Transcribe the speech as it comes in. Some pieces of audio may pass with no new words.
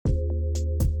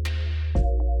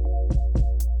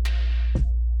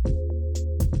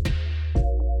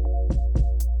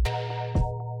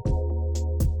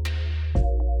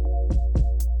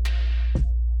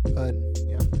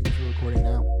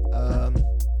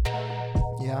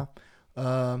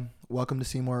Welcome to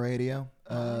Seymour Radio.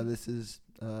 Hi. This is,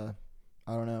 I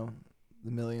don't know,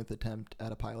 the millionth attempt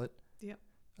at a pilot. Yep.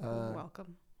 Uh,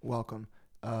 Welcome. Welcome.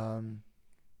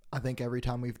 I think every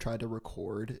time we've tried to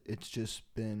record, it's just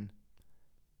been,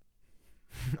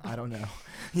 I don't know.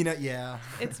 Yeah.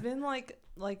 It's been like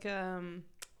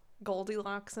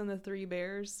Goldilocks and the Three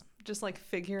Bears, just like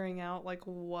figuring out like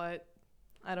what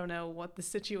I don't know what the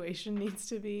situation needs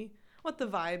to be, what the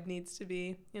vibe needs to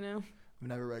be, I've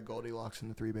never read Goldilocks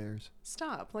and the Three Bears.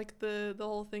 Stop. Like the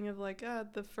whole thing of like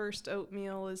the first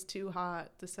oatmeal is too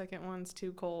hot, the second one's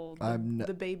too cold.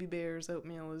 The baby bear's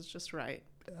oatmeal is just right.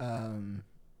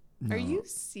 No. Are you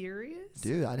serious?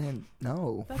 Dude, I didn't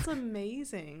know. That's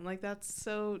amazing. Like that's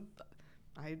so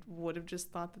I would have just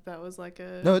thought that was like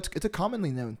a No, it's a commonly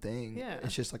known thing. Yeah.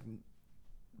 It's just like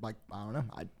I don't know.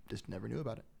 I just never knew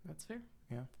about it. That's fair.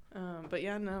 Yeah. But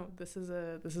yeah, no, this is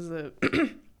a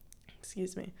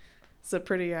excuse me. It's a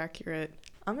pretty accurate.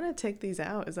 I'm going to take these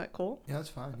out. Is that cool? Yeah, that's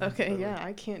fine. Okay, totally. yeah,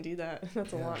 I can't do that.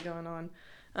 That's a lot going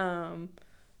on.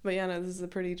 But yeah, no, this is a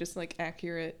pretty just like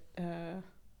accurate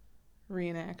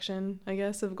reenaction, I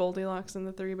guess, of Goldilocks and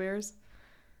the Three Bears.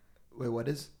 Wait, what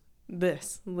is?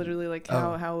 This literally like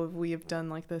how we have done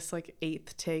like this like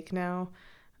 8th take now,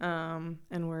 and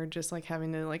we're just like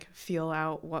having to like feel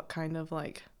out what kind of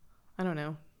like I don't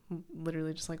know,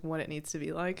 literally just like what it needs to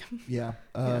be like. Yeah.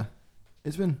 Yeah.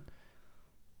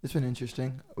 It's been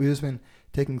interesting. We've just been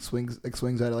taking swings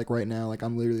at it. Like right now, like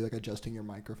I'm literally like adjusting your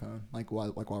microphone,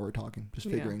 while we're talking, just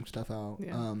figuring stuff out.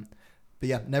 Yeah. But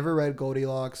yeah, never read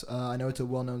Goldilocks. I know it's a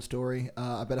well-known story.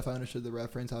 I bet if I understood the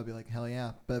reference, I would be like, hell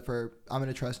yeah. But I'm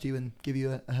gonna trust you and give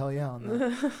you a hell yeah on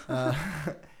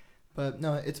that. But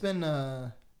no, it's been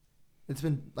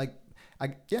like,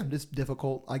 just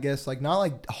difficult. I guess like not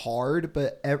like hard,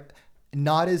 but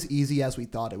not as easy as we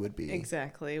thought it would be.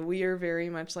 Exactly. We are very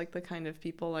much like the kind of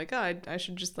people like, I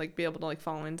should just like be able to like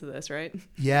fall into this, right?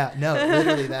 Yeah. No,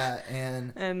 literally that.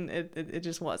 And it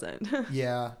just wasn't.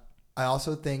 Yeah. I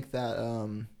also think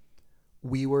that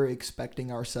we were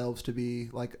expecting ourselves to be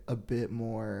like a bit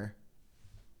more,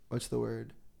 what's the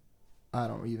word? I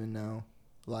don't even know.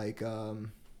 Like,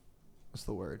 what's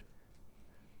the word?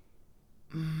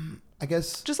 I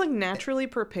guess just like naturally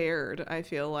prepared. I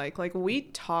feel like we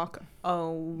talk a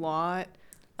lot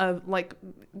of like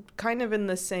kind of in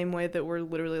the same way that we're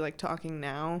literally like talking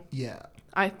now. Yeah.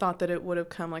 I thought that it would have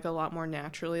come like a lot more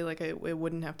naturally. Like it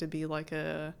wouldn't have to be like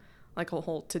a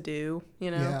whole to do,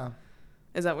 Yeah.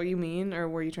 Is that what you mean, or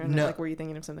were you trying to were you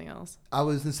thinking of something else? I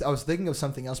was thinking of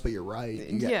something else, but you're right.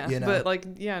 Yeah, but like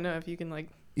no, if you can like.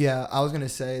 Yeah, I was gonna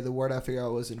say the word I figured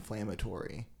out was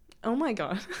inflammatory. Oh my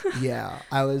god. Yeah,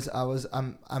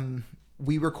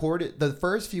 we recorded the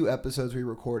first few episodes we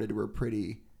recorded were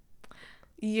pretty.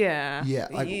 Yeah. Yeah.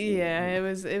 Like, yeah, it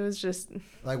was just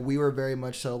like we were very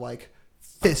much so like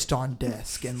fist on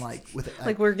desk and like with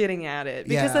like we're getting at it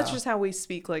because that's just how we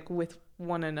speak like with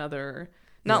one another.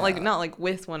 Not like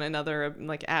with one another,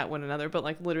 like at one another, but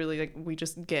like literally like we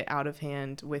just get out of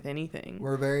hand with anything.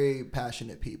 We're very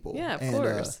passionate people. Yeah, of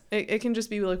course. It can just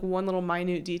be like one little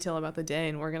minute detail about the day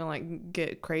and we're going to like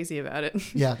get crazy about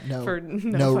it. Yeah, no. For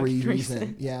no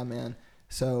reason. Yeah, man.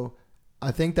 So I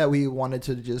think that we wanted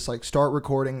to just like start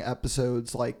recording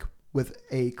episodes like with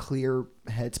a clear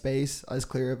headspace, as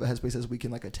clear of a headspace as we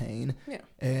can like attain. Yeah.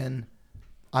 And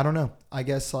I don't know. I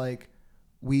guess like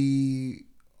we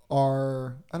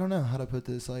are, I don't know how to put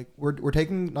this, like we're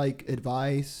taking like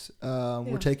advice,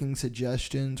 we're taking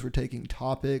suggestions, we're taking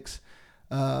topics,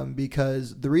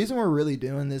 because the reason we're really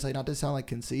doing this, like not to sound like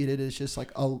conceited, is just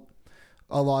like a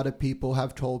lot of people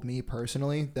have told me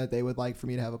personally that they would like for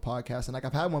me to have a podcast, and like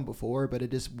I've had one before, but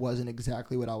it just wasn't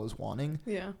exactly what I was wanting.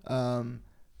 Yeah.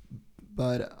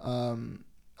 But I'm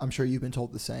sure you've been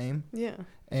told the same. Yeah.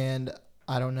 And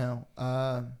I don't know,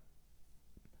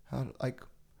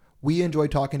 we enjoy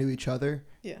talking to each other.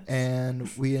 Yes. And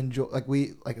we enjoy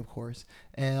of course.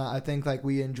 And I think like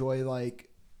we enjoy like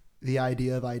the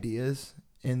idea of ideas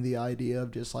and the idea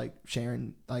of just like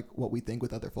sharing like what we think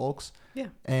with other folks. Yeah.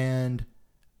 And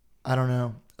I don't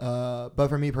know. But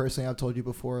for me personally, I've told you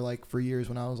before, like for years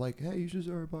when I was like, hey, you should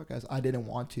start a podcast, I didn't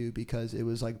want to because it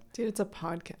was like, dude, it's a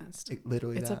podcast.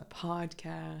 It's a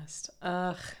podcast.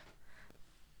 Ugh.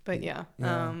 But yeah.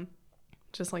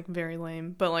 Just like very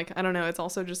lame, but like I don't know, it's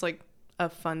also just like a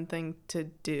fun thing to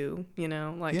do,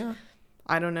 like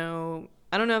I don't know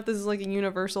if this is like a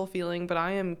universal feeling, but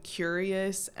I am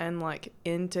curious and like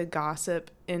into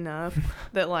gossip enough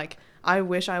that like I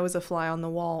wish I was a fly on the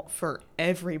wall for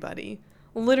everybody,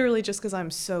 literally just because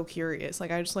I'm so curious.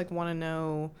 Like I just like want to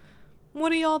know,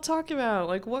 what do y'all talk about,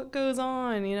 like what goes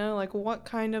on, like what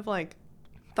kind of like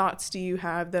thoughts do you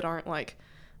have that aren't like,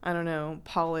 I don't know,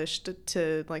 polished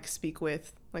to like speak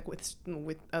with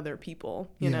other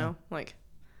people, you know? Like,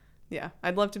 yeah,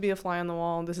 I'd love to be a fly on the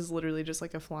wall. This is literally just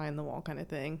like a fly on the wall kind of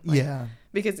thing. Like, yeah.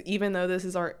 Because even though this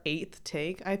is our 8th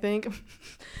take, I think,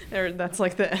 or that's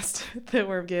like the estimate that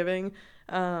we're giving,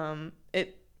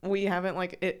 we haven't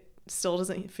like, it still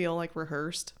doesn't feel like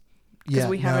rehearsed. Because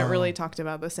we haven't really talked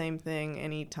about the same thing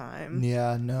anytime.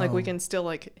 Yeah, no. Like we can still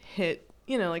like hit,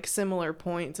 you know, like similar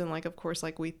points. And like, of course,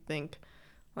 like we think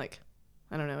like,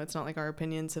 I don't know, it's not like our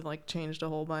opinions have like changed a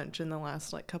whole bunch in the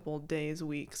last like couple days,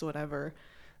 weeks, whatever.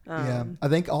 Yeah, I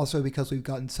think also because we've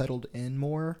gotten settled in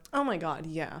more. Oh my God,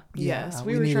 yeah. Yes,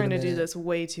 we were trying to do this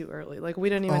way too early. Like we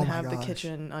didn't even have the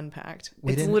kitchen unpacked.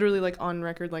 It's literally like on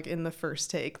record, like in the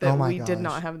first take that we did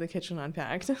not have the kitchen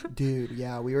unpacked. Dude,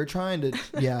 yeah, we were trying to.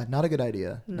 Yeah, not a good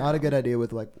idea. No. Not a good idea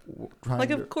with like trying. Like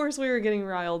of course we were getting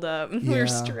riled up. Yeah. We were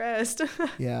stressed.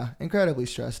 Yeah, incredibly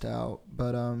stressed out.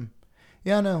 But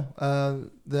yeah, no.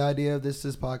 The idea of this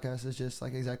podcast is just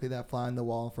like exactly that, fly on the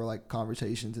wall for like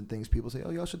conversations and things. People say, "Oh,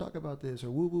 y'all should talk about this,"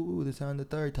 or "Woo, woo, woo, this on the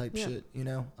third" type shit, you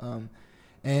know.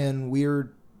 And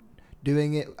we're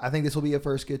doing it. I think this will be a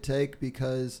first good take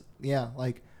because, yeah,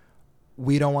 like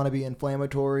we don't want to be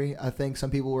inflammatory. I think some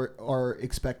people are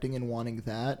expecting and wanting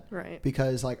that, right?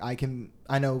 Because like I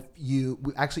know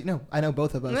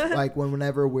both of us. Like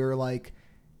whenever we're like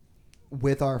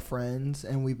with our friends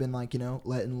and we've been like, you know,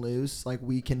 letting loose, like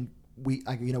we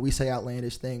say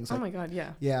outlandish things like, oh my God,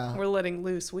 yeah, we're letting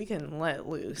loose, we can let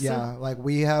loose. Yeah, like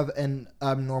we have an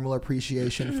abnormal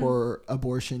appreciation for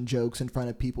abortion jokes in front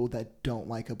of people that don't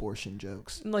like abortion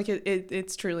jokes. Like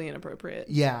it's truly inappropriate.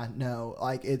 Yeah, no,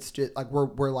 like it's just like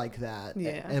we're like that.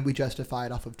 Yeah, and we justify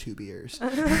it off of 2 beers.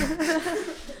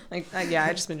 Like yeah,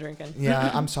 I just been drinking.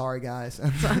 Yeah, I'm sorry, guys.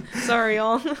 Sorry,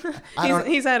 y'all.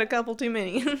 He's had a couple too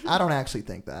many. I don't actually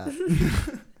think that.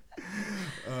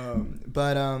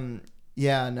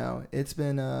 Yeah, no, it's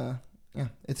been an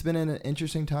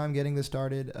interesting time getting this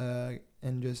started.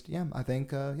 And just I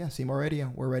think Seymour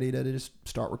Radio, we're ready to just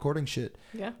start recording shit.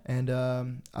 Yeah. And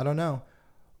I don't know,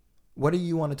 what do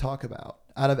you want to talk about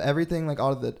out of everything? Like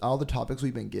all the topics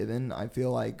we've been given, I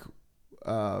feel like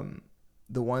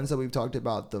the ones that we've talked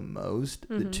about the most,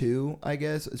 the 2, I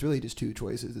guess, it's really just 2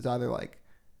 choices. It's either like,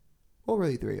 well,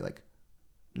 really 3, like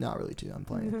not really 2, I'm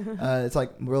playing. It's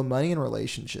like real money and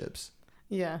relationships.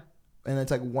 Yeah. And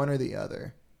it's like one or the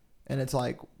other. And it's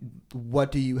like,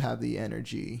 what do you have the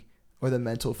energy or the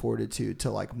mental fortitude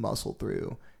to like muscle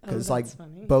through? Because like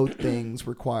funny. Both things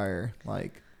require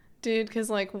like. Dude, because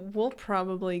like we'll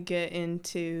probably get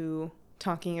into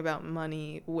talking about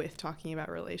money with talking about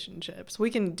relationships. We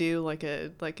can do like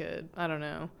a I don't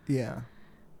know. Yeah.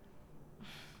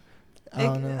 I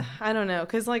don't know.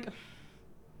 Because like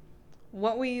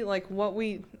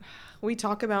we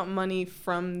talk about money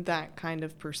from that kind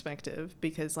of perspective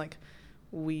because like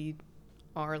we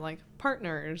are like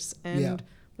partners and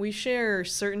we share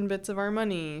certain bits of our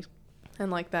money,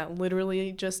 and like that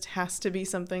literally just has to be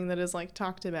something that is like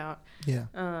talked about. Yeah.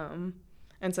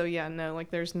 And so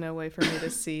like there's no way for me to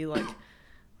see like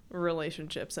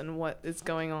relationships and what is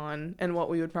going on and what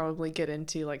we would probably get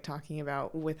into like talking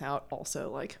about without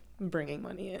also like bringing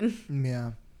money in.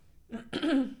 Yeah.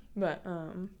 But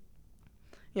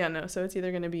so it's either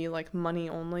going to be like money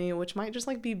only, which might just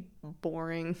like be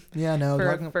boring. Yeah, no. For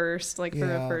a first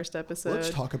episode. Let's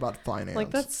talk about finance.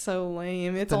 Like that's so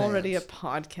lame. It's already a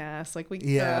podcast. Like we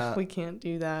can't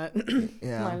do that.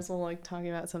 Yeah. Might as well like talk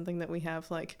about something that we have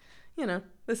like, you know,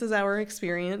 this is our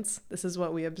experience. This is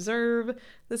what we observe.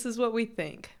 This is what we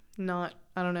think. Not,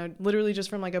 I don't know, literally just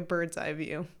from like a bird's eye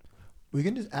view. We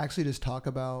can just talk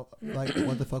about like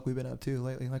what the fuck we've been up to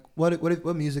lately. Like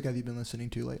what music have you been listening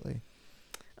to lately?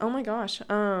 Oh my gosh.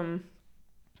 A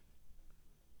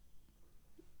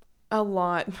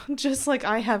lot. Just like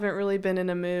I haven't really been in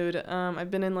a mood.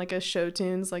 I've been in like a show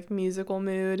tunes like musical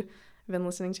mood. I've been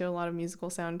listening to a lot of musical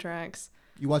soundtracks.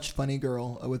 You watched Funny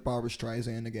Girl with Barbra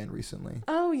Streisand again recently.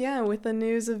 Oh yeah, with the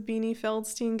news of Beanie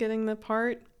Feldstein getting the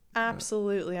part.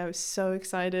 Absolutely. I was so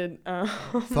excited.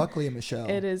 Fuck Lea Michele.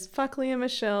 It is fuck Lea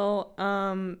Michele.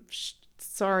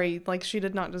 Sorry, like she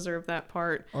did not deserve that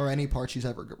part. Or any part she's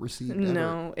ever received.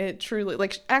 No, it truly,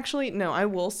 like, actually, no, I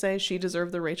will say she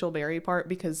deserved the Rachel Berry part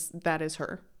because that is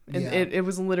her. It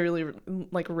was literally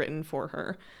like written for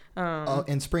her.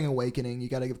 In Spring Awakening, you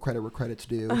got to give credit where credit's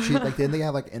due. She like didn't they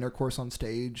have like intercourse on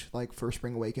stage like for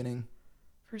Spring Awakening?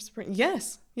 For Spring,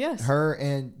 yes. Her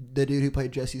and the dude who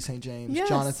played Jesse St. James, yes.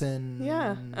 Jonathan.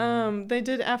 Yeah. They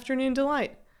did Afternoon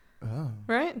Delight. Oh.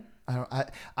 Right.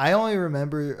 I only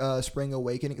remember Spring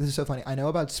Awakening. This is so funny. I know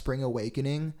about Spring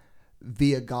Awakening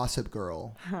via Gossip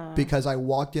Girl because I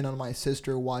walked in on my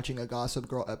sister watching a Gossip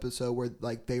Girl episode where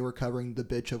like they were covering The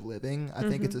Bitch of Living. I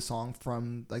think it's a song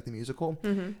from like the musical,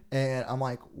 and I'm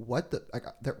like, what the, like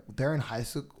they're in high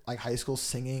school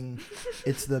singing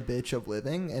It's the Bitch of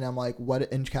Living, and I'm like,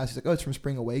 what? And Cassie's like, oh, it's from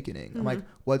Spring Awakening. I'm like,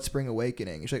 what's Spring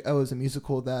Awakening? She's like, oh, it's a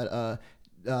musical that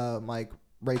like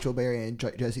Rachel Berry and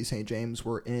Jesse St. James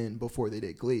were in before they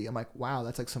did Glee. I'm like, wow,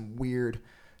 that's like some weird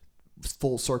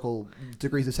full circle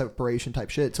degrees of separation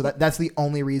type shit. So that's the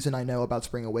only reason I know about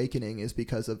Spring Awakening is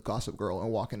because of Gossip Girl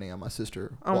and walking in on my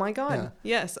sister. Oh my god. Yeah.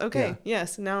 Yes. Okay. Yeah.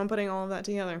 Yes. Now I'm putting all of that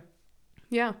together.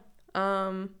 Yeah.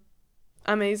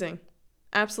 Amazing.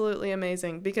 Absolutely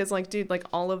amazing. Because like, dude, like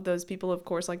all of those people, of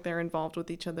course, like they're involved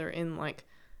with each other in like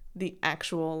the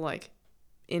actual like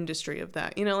industry of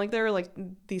that, you know, like there are like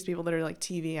these people that are like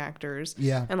TV actors,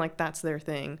 and like that's their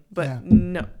thing, but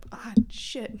no,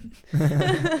 shit.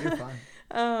 You're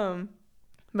fine.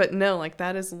 But no, like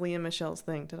that is Lea Michele's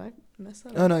thing. Did I mess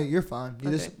that up? Oh no, you're fine.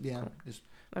 You just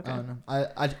okay. I don't know.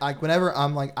 I whenever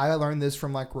I'm like, I learned this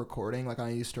from like recording, like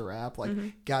I used to rap, like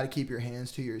gotta keep your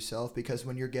hands to yourself, because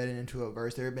when you're getting into a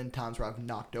verse, there have been times where I've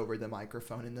knocked over the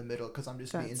microphone in the middle because I'm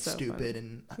just being so stupid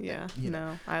funny. And you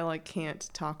know. I like can't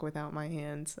talk without my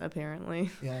hands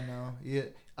apparently. Yeah, no,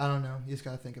 I don't know. You just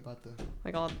gotta think about the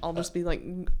like. I'll just be like,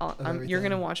 you're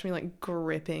gonna watch me like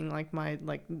gripping like my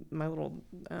little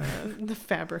the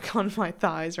fabric on my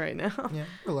thighs right now. Yeah,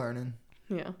 we're learning.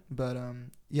 Yeah, but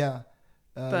yeah.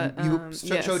 But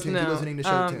show tunes. You're listening to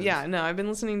show tunes. Yeah, no, I've been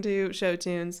listening to show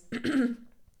tunes.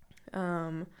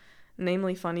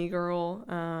 Namely Funny Girl.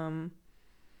 I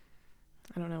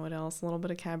don't know what else. A little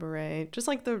bit of Cabaret. Just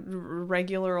like the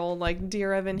regular old like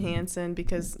Dear Evan Hansen,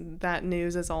 because that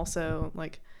news is also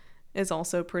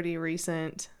pretty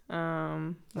recent.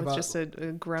 With just a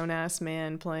grown ass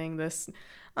man playing this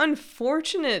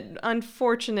unfortunate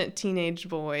teenage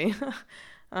boy.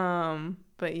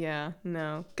 But yeah,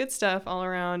 no, good stuff all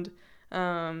around.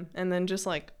 And then just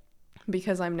like,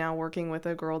 because I'm now working with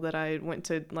a girl that I went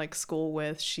to like school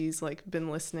with, she's like been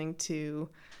listening to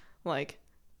like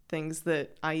things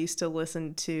that I used to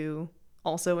listen to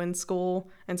also in school.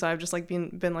 And so I've just like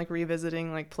been like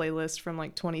revisiting like playlists from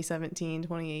like 2017,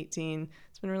 2018.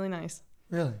 It's been really nice.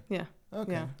 Really? Yeah.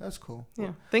 Okay. Yeah. That's cool.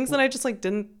 Yeah. Things that I just like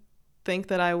didn't think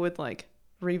that I would like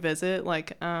revisit,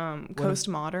 like Coast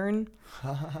Modern.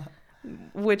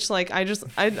 Which like I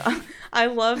love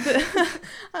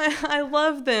I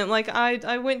love them. Like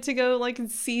I went to go like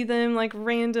see them like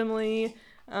randomly.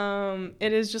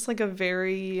 It is just like a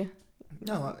very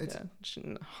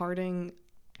Harding,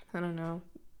 I don't know.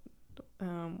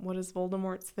 What is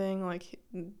Voldemort's thing? Like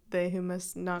they who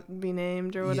must not be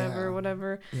named or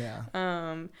whatever. Yeah.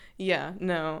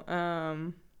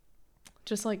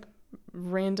 Just like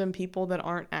random people that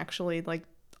aren't actually like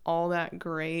all that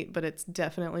great, but it's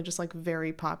definitely just like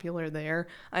very popular there.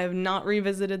 I have not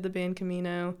revisited the band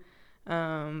Camino,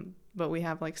 but we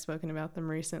have like spoken about them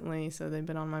recently, so they've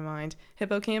been on my mind.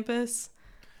 Hippocampus.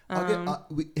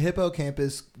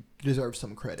 Hippocampus deserves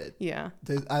some credit. Yeah,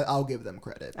 I'll give them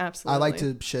credit. Absolutely. I like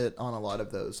to shit on a lot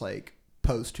of those like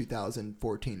post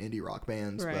 2014 indie rock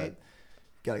bands, but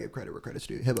gotta give credit where credit's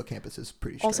due. Hippocampus is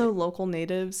pretty straight. Also, Local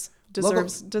Natives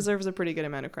deserves a pretty good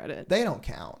amount of credit. They don't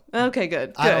count. Okay,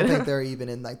 good. I don't think they're even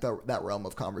in like that realm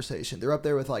of conversation. They're up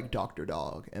there with like Dr.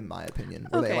 Dog, in my opinion.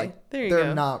 Where okay, they like there you go.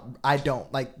 They're not. I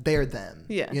don't like. They're them.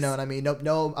 Yes. You know what I mean?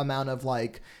 No amount of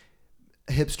like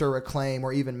hipster acclaim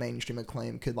or even mainstream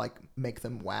acclaim could like make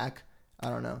them whack. I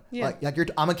don't know. Yeah.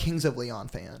 I'm a Kings of Leon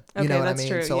fan. You know what I mean?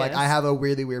 True, so like I have a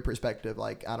really weird perspective.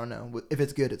 Like I don't know, if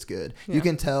it's good, it's good. Yeah. You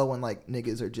can tell when like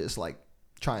niggas are just like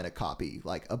trying to copy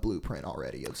like a blueprint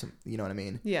already of some, you know what I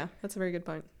mean? Yeah, that's a very good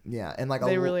point. Yeah, and like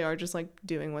they really are just like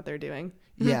doing what they're doing.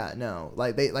 Yeah, no,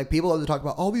 like they like people love to talk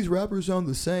about all these rappers sound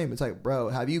the same. It's like, bro,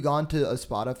 have you gone to a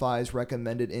Spotify's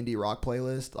recommended indie rock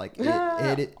playlist? Like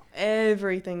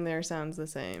everything there sounds the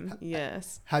same.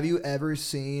 Yes. Have you ever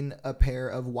seen a pair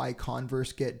of white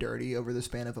Converse get dirty over the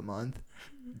span of a month?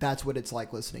 That's what it's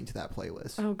like listening to that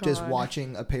playlist. Oh, God. Just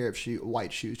watching a pair of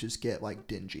white shoes just get like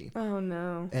dingy. Oh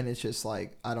no. And it's just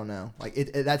like, I don't know. Like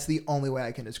that's the only way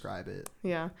I can describe it.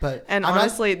 Yeah. But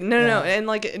honestly, no, and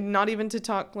like not even to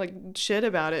talk like shit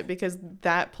about it, because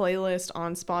that playlist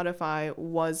on Spotify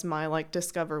was my like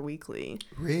Discover Weekly.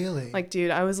 Really? Like,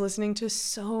 dude, I was listening to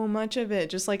so much of it,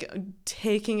 just like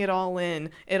taking it all in.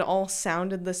 It all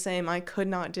sounded the same. I could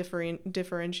not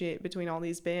differentiate between all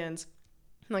these bands.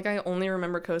 Like, I only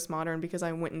remember Coast Modern because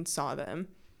I went and saw them,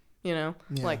 you know?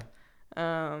 Yeah. Like,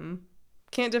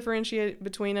 can't differentiate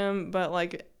between them, but,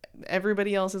 like,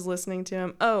 everybody else is listening to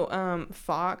them. Oh,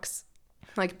 Fox.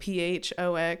 like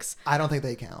PHOX. I don't think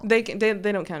they count. They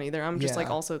don't count either. I'm just like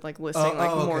also like listing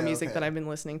more music that I've been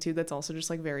listening to that's also just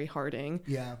like very Harding.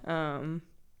 Yeah.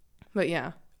 But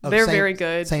yeah, they're very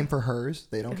good. Same for Hers.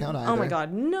 They don't count either. Oh my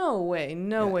God, no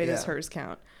way does Hers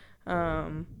count.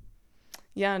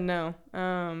 Yeah, no.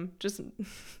 Just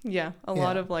a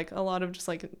lot of just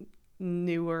like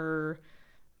newer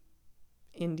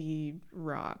indie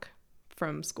rock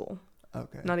from school.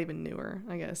 Okay. Not even newer,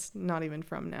 I guess. Not even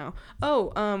from now.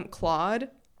 Oh, Claude.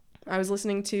 I was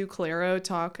listening to Clairo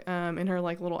talk in her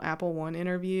like little Apple One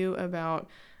interview about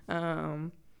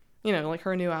like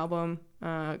her new album,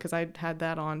 because I had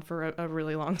that on for a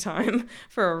really long time.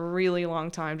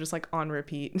 Just like on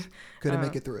repeat. Couldn't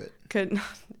make it through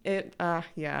it.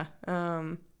 Yeah.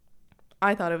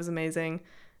 I thought it was amazing.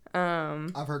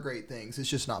 I've heard great things. It's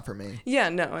just not for me. Yeah,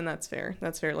 no, and that's fair.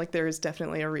 Like, there is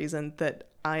definitely a reason that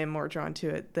I am more drawn to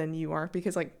it than you are,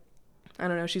 because like, I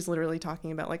don't know, she's literally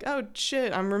talking about like, oh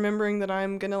shit, I'm remembering that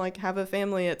I'm gonna like have a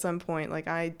family at some point. Like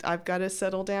I've got to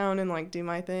settle down and like do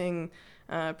my thing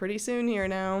pretty soon here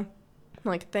now.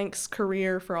 Like, thanks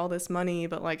career for all this money,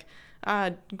 but like,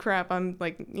 crap, I'm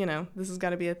like, this has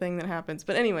got to be a thing that happens.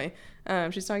 But anyway,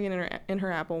 she's talking in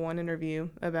her Apple One interview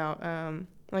about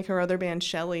like her other band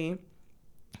Shelly,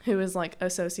 who is like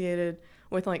associated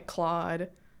with like Claude,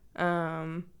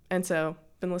 and so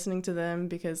been listening to them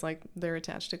because like they're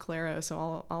attached to Clairo,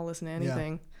 so I'll listen to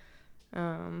anything.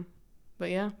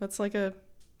 But yeah, that's like a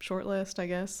short list, I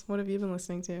guess. What have you been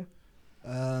listening to?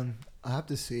 I have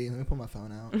to see. Let me pull my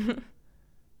phone out.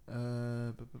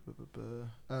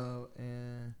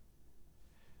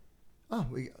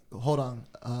 Hold on,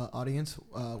 audience.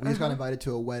 We just got invited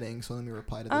to a wedding, so let me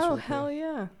reply to this. Oh, hell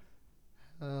yeah.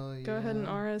 Hell yeah. Go ahead and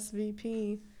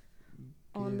RSVP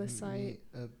on the site. Me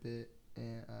a bit,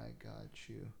 and I got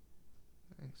you.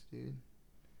 Thanks, dude.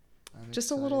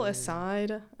 Just a little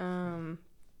aside.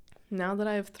 Now that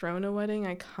I've thrown a wedding,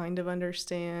 I kind of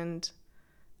understand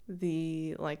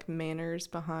the like manners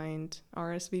behind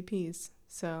RSVPs.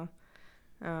 So,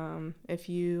 if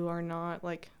you are not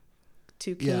like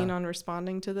too keen on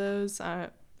responding to those,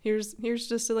 here's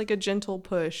just like a gentle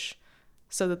push,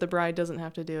 so that the bride doesn't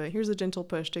have to do it. Here's a gentle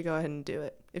push to go ahead and do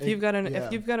it. If you've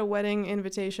got a wedding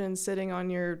invitation sitting on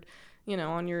your,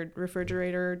 on your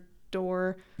refrigerator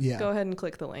door, go ahead and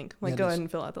click the link. Like, go ahead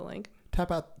and fill out the link. Tap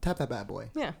that bad boy.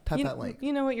 Yeah. Tap that link.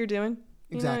 You know what you're doing.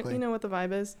 Exactly. You know what the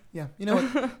vibe is. Yeah. You know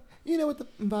what the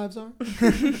vibes are.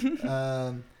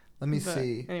 Let me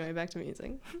see. Anyway, back to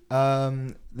music.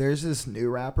 There's this new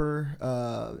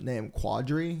rapper named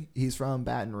Quadri. He's from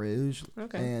Baton Rouge.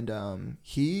 Okay. And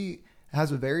he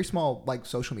has a very small like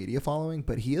social media following,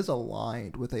 but he is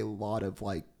aligned with a lot of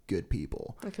like good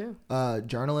people. Okay.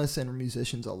 Journalists and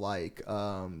musicians alike.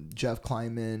 Jeff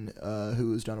Kleinman,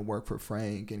 who has done work for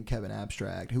Frank, and Kevin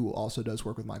Abstract, who also does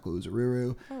work with Michael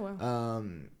Uzururu. Oh wow.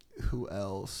 Who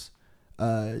else?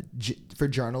 For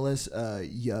journalists,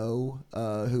 Yo,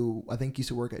 who I think used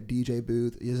to work at DJ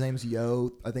Booth. His name's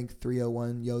Yo, I think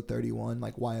 301, Yo 31,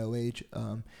 like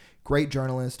YOH. Great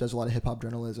journalist, does a lot of hip hop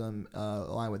journalism,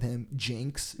 aligned with him.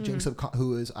 Jinx,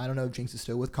 who is, I don't know if Jinx is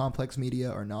still with Complex Media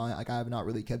or not. Like, I have not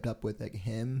really kept up with like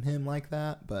him like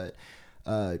that, but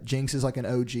Jinx is like an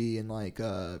OG and like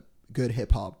good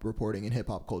hip hop reporting and hip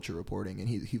hop culture reporting, and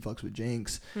he fucks with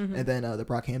Jinx. And then the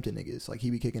Brockhampton niggas, like he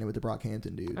be kicking it with the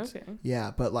Brockhampton dudes. Okay. Yeah,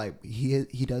 but like he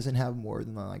doesn't have more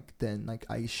than like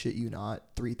I shit you not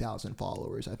 3,000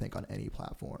 followers I think on any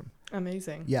platform.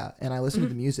 Amazing. Yeah, and I listen to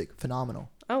the music,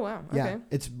 phenomenal. Oh wow. Okay. Yeah,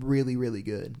 it's really really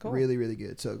good. Cool. Really really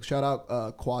good. So shout out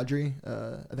Quadri.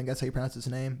 I think that's how you pronounce his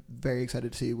name. Very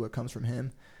excited to see what comes from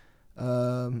him.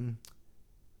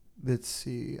 Let's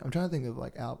see. I'm trying to think of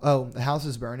like The House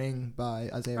is Burning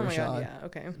by Isaiah Rashad. God, yeah,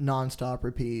 okay. Non-stop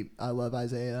repeat. I love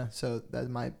Isaiah. So that's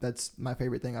my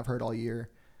favorite thing I've heard all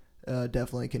year.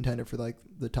 Definitely contender for like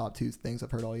the top 2 things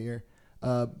I've heard all year.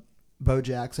 Bo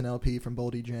Jackson LP from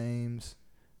Boldy James.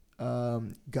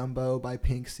 Gumbo by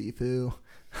Pink Sifu.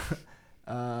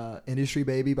 Industry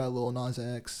Baby by Lil Nas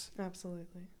X.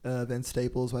 Absolutely. Vince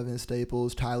Staples by Vince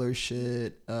Staples. Tyler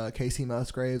Shit. Casey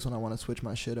Musgraves, When I Want to Switch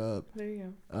My Shit Up. There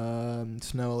you go.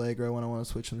 Snow Allegro, When I Want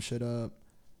to Switch Some Shit Up.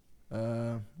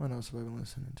 What else have I been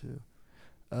listening to?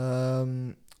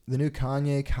 The new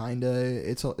Kanye, kinda.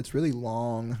 It's really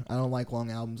long. I don't like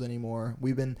long albums anymore.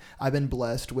 I've been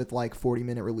blessed with like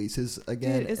 40-minute releases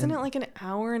again. Dude, isn't it like an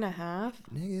hour and a half?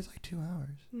 Nigga, it's like 2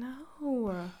 hours. No.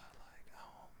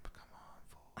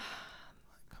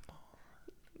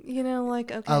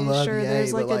 Like, okay, sure,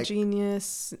 there's like a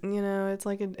genius, it's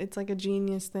like a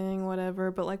genius thing,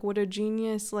 whatever, but like, would a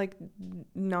genius like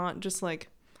not just like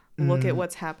look at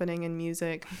what's happening in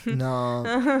music.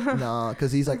 No,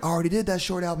 because he's like, I already did that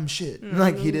short album shit.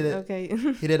 Like he did it. Okay.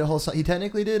 He did a whole. He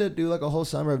technically do like a whole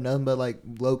summer of nothing but like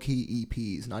low key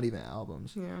EPs, not even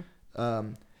albums. Yeah.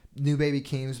 New Baby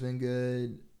Keem's been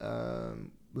good.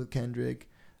 With Kendrick.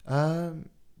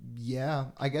 Yeah,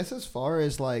 I guess as far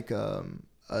as like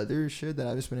other shit that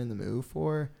I've just been in the mood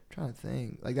for, I'm trying to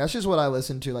think. Like that's just what I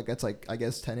listen to. Like that's like I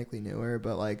guess technically newer,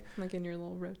 but like in your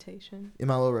little rotation. In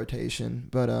my little rotation,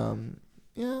 but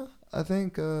yeah, I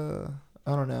think I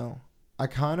don't know. I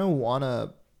kind of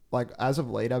wanna like as of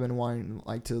late I've been wanting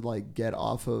like to like get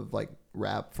off of like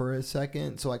rap for a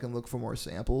second so I can look for more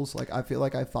samples. Like I feel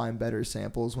like I find better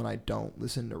samples when I don't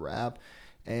listen to rap,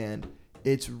 and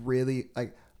it's really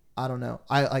like I don't know.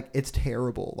 I like it's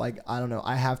terrible. Like I don't know.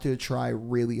 I have to try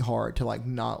really hard to like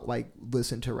not like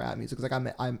listen to rap music. Cause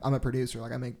like I'm a producer.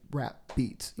 Like I make rap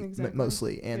beats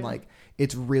mostly, and like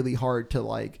it's really hard to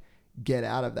like get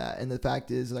out of that. And the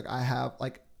fact is like I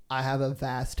have a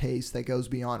vast taste that goes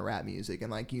beyond rap music,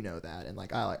 and like you know that. And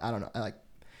like I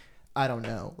don't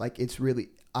know. Like it's really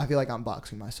I feel like I'm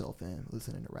boxing myself in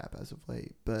listening to rap as of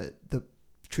late. But the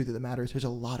truth of the matter is there's a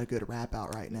lot of good rap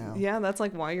out right now. Yeah, that's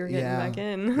like why you're getting back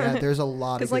in. Yeah, there's a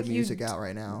lot of good music out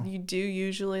right now. You do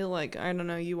usually like I don't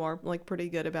know, you are like pretty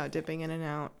good about dipping in and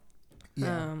out.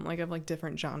 Yeah. Like of like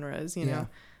different genres, you know.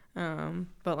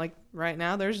 But like right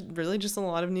now there's really just a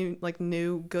lot of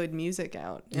new good music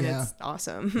out, and it's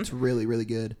awesome. It's really, really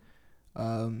good.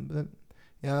 But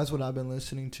yeah, that's what I've been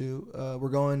listening to. We're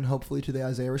going hopefully to the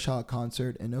Isaiah Rashad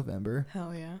concert in November.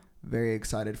 Hell yeah. Very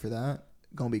excited for that.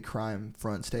 Gonna be crying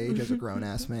front stage as a grown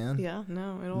ass man. Yeah,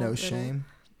 no shame.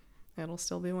 It'll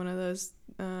still be one of those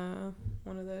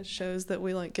shows that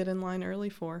we like get in line early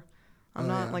for. I'm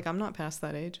not past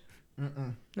that age.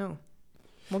 No,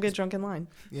 we'll get drunk in line.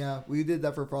 Yeah, we did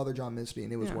that for Father John Misty,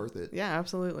 and it was worth it. Yeah,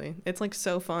 absolutely. It's like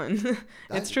so fun.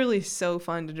 It's truly so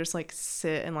fun to just like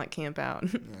sit and like camp out.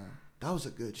 Yeah. That was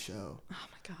a good show. Oh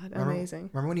my god, amazing.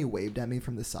 Remember when he waved at me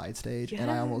from the side stage and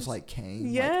I almost like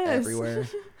came like everywhere?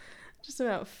 Just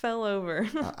about fell over.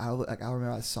 I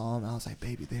remember I saw him. I was like,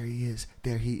 baby, there he is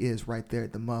right there,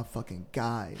 the motherfucking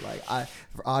guy. Like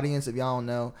for audience, if y'all don't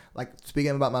know, like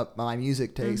speaking about my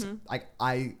music taste, like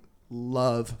I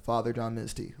love Father John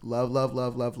Misty. Love.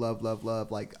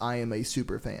 Like I am a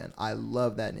super fan. I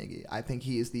love that nigga. I think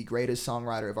he is the greatest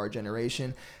songwriter of our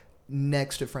generation.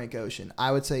 Next to Frank Ocean.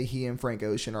 I would say he and Frank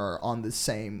Ocean are on the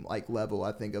same like level,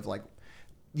 I think, of like,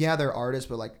 yeah, they're artists,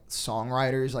 but like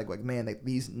songwriters, like man,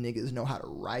 these niggas know how to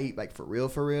write, like for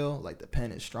real. Like the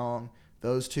pen is strong.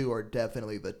 Those two are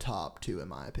definitely the top two in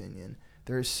my opinion.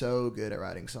 They're so good at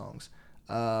writing songs.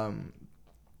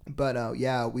 But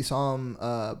yeah, we saw him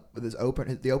with his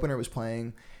the opener was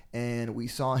playing, and we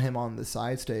saw him on the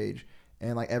side stage.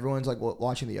 And like everyone's like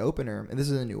watching the opener, and this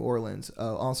is in New Orleans.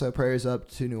 Also, prayers up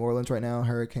to New Orleans right now.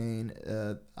 Hurricane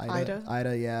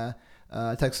Ida, yeah.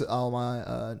 Text all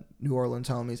my New Orleans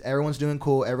homies. Everyone's doing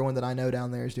cool. Everyone that I know down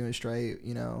there is doing straight,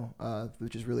 you know,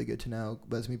 which is really good to know.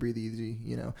 Lets me breathe easy,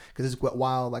 you know, because it's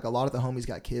wild. Like a lot of the homies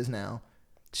got kids now.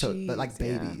 So, but like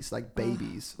babies,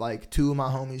 like two of my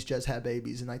homies just had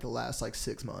babies in like the last like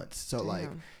 6 months. So damn. Like,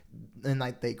 and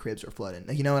like they cribs are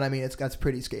flooding. You know what I mean? That's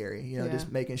pretty scary. You know,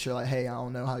 just making sure like, hey, I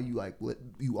don't know how you like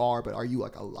you are, but are you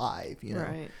like alive? You know.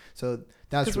 Right. So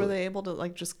that's because were they able to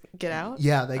like just get out?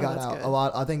 Yeah, they got out. Good. A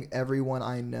lot. I think everyone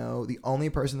I know. The only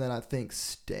person that I think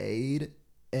stayed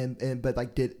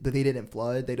but they didn't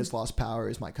flood. They just lost power.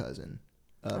 Is my cousin,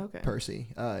 Percy.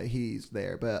 He's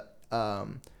there, but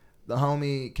the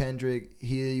homie Kendrick,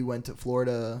 he went to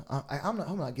Florida. I'm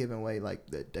not giving away like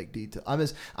the detail. I'm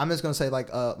just gonna say like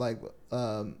they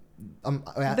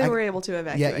were able to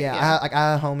evacuate. Yeah. I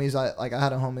had homies. I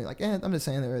had a homie. Like, I'm just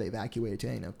saying they evacuated too.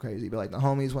 Ain't no crazy, but like the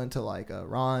homies went to like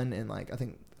Ron, and like I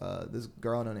think this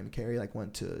girl named Carrie like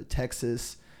went to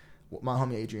Texas. My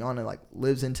homie Adriana like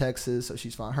lives in Texas, so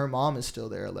she's fine. Her mom is still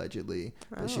there allegedly,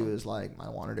 but she was like, I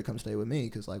want her to come stay with me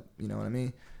because like you know what I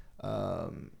mean.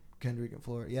 Kendrick and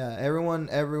Florida. Yeah, everyone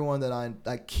that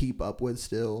I keep up with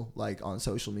still, like on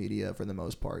social media for the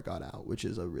most part, got out, which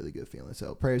is a really good feeling.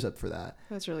 So prayers up for that.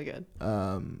 That's really good.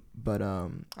 But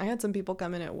I had some people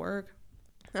come in at work.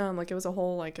 Like it was a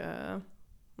whole like a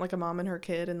mom and her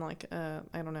kid and like I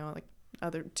don't know, like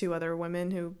two other women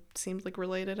who seemed like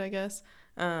related, I guess.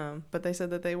 But they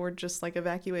said that they were just like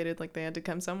evacuated, like they had to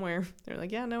come somewhere. They're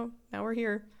like, yeah, no, now we're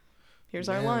here. Here's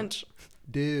our lunch.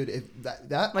 Dude, if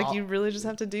that like you really just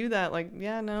have to do that. Like,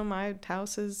 yeah, no, my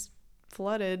house is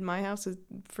flooded. My house is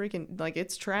freaking like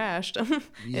it's trashed.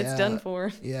 It's done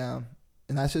for. Yeah.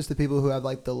 And that's just the people who have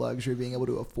like the luxury of being able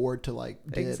to afford to like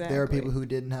dip. Exactly. There are people who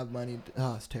didn't have money.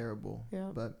 Oh, it's terrible. Yeah.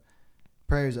 But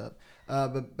Prayers up.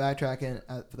 But backtracking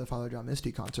for the Father John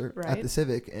Misty concert at the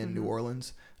Civic in New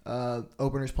Orleans,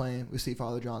 openers playing. We see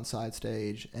Father John side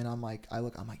stage, and I'm like, yo,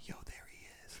 there he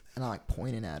is, and I'm like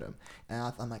pointing at him,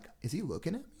 and I'm like, is he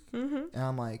looking at me? And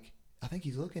I'm like, I think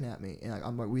he's looking at me, and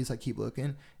I'm like, we just like keep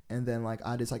looking, and then like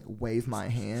I just like wave my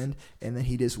hand, and then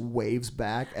he just waves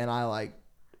back, and I like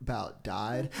about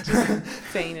died. Just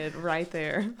fainted right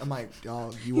there. I'm like,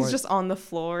 dog, he's just on the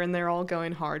floor, and they're all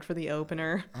going hard for the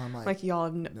opener. I'm like y'all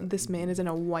have this man is in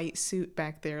a white suit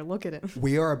back there. Look at him.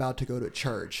 We are about to go to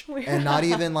church, and not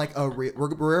even like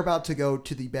we're about to go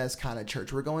to the best kind of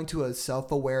church. We're going to a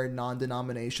self-aware,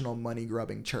 non-denominational,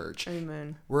 money-grubbing church.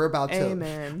 Amen. We're about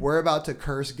to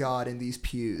curse God in these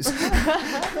pews.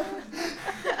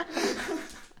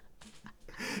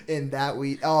 And that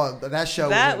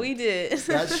show we did.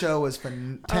 That show was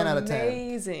 10 out of 10.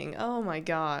 Amazing. Oh my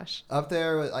gosh. Up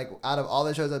there, like out of all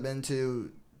the shows I've been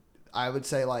to, I would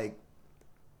say like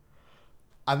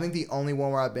I think the only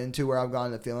one where I've been to where I've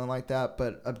gotten a feeling like that,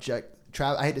 but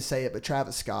I hate to say it, but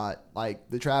Travis Scott, like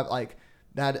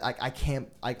I can't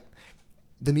like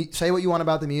say what you want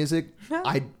about the music.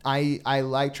 I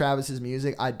like Travis's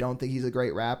music. I don't think he's a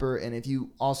great rapper. And if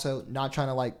you also, not trying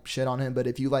to like shit on him, but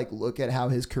if you like look at how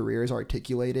his career is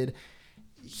articulated,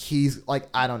 he's like,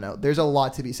 I don't know. There's a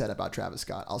lot to be said about Travis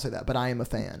Scott. I'll say that, but I am a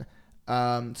fan.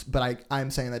 But I'm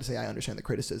saying that to say I understand the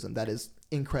criticism. That is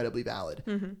incredibly valid.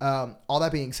 All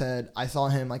that being said, I saw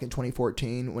him like in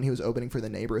 2014 when he was opening for The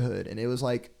Neighborhood, and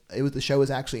the show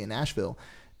was actually in Nashville.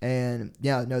 And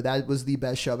yeah, no, that was the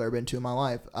best show I've ever been to in my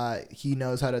life. He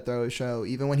knows how to throw a show.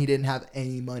 Even when he didn't have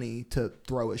any money to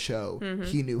throw a show,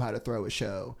 he knew how to throw a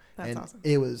show. That's awesome.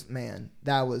 It was, man,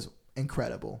 that was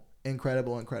incredible.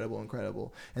 Incredible.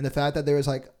 And the fact that there was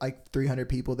like 300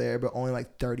 people there, but only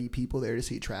like 30 people there to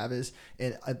see Travis.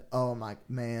 And oh my,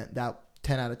 man, that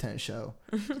 10 out of 10 show.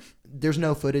 There's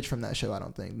no footage from that show, I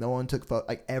don't think. No one took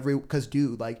because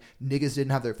dude, like niggas didn't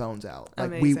have their phones out.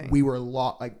 Like Amazing. we were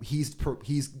locked. Like he's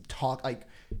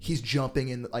jumping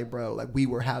in, like, bro, like we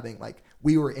were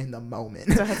in the moment.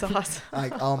 That's awesome.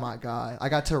 Like, oh my God, I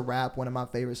got to rap one of my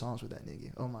favorite songs with that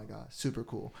nigga. Oh my God, super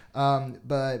cool.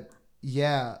 But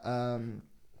yeah,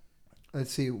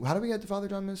 let's see. How do we get to Father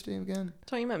John Misty again?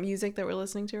 Talking about music that we're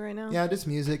listening to right now? Yeah, just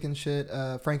music and shit.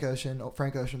 Frank Ocean.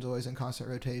 Frank Ocean's always in constant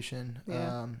rotation.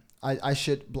 Yeah. I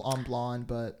shit on Blonde,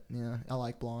 but yeah, I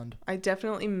like Blonde. I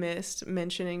definitely missed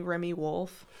mentioning Remy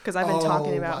Wolf because I've been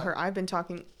talking about her. I've been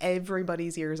talking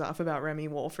everybody's ears off about Remy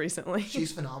Wolf recently.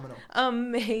 She's phenomenal.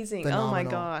 Amazing. Phenomenal. Oh my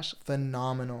gosh.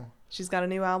 Phenomenal. She's got a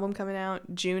new album coming out,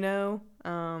 Juno.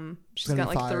 She's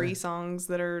got like 3 songs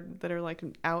that are like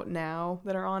out now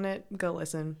that are on it. Go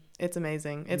listen. It's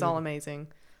amazing. It's all amazing.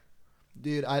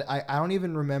 Dude, I don't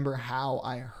even remember how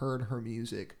I heard her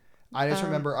music. I just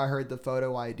remember I heard the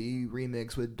Photo ID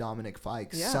remix with Dominic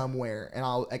Fike somewhere,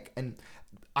 and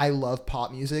I love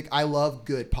pop music. I love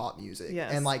good pop music.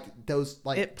 Yes. And like those,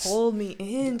 like, it pulled me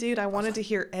in, dude. I wanted to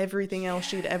hear everything else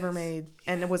she'd ever made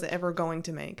and was ever going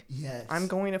to make. Yes. I'm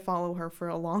going to follow her for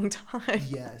a long time.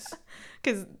 Yes.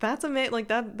 Cause that's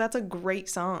that's a great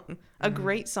song. A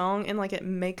great song, and like it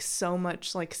makes so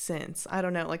much like sense. I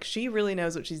don't know. Like she really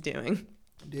knows what she's doing.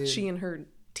 Dude. She and her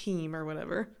team or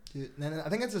whatever. Dude, and I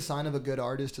think it's a sign of a good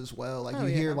artist as well. Like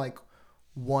hear like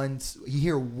you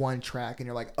hear one track and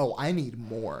you're like, oh, I need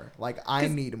more. Like I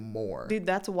need more. Dude,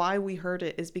 that's why we heard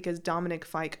it, is because Dominic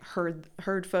Fike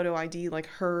heard Photo ID, like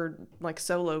heard like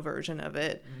solo version of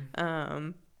it,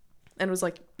 and was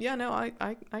like, yeah, no,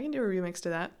 I can do a remix to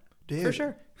that. Dude, for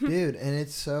sure. Dude, and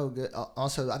it's so good.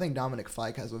 Also, I think Dominic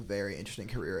Fike has a very interesting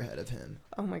career ahead of him.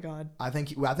 Oh my God. I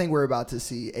think we're about to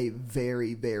see a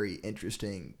very, very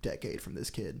interesting decade from this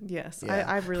kid. Yes, yeah.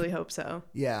 I really hope so.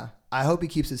 Yeah, I hope he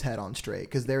keeps his head on straight,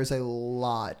 because there's a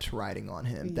lot riding on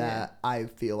him that I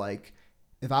feel like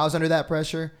if I was under that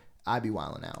pressure, I'd be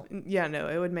wilding out. Yeah, no,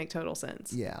 it would make total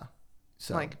sense. Yeah.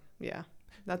 So like, yeah.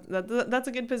 That's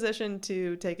a good position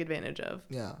to take advantage of.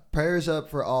 Yeah. Prayers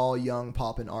up for all young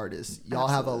poppin' artists. Y'all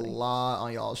Absolutely. Have a lot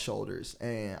on y'all's shoulders,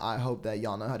 and I hope that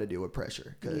y'all know how to deal with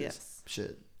pressure, because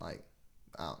shit, like,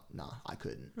 nah, I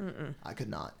couldn't. I could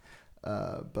not.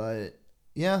 But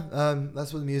yeah,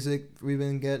 that's what music we've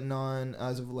been getting on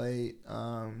as of late.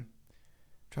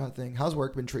 Trying to think, how's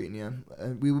work been treating you?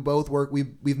 We both work.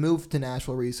 We've moved to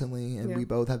Nashville recently, and we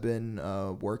both have been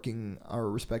working our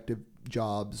respective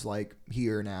jobs like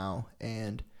here now.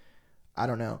 And I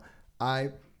don't know.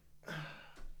 I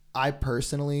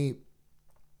personally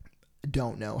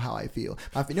don't know how I feel.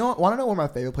 Want to know where my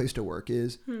favorite place to work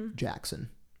is? Jackson.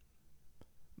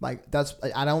 Like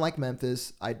I don't like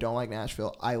Memphis. I don't like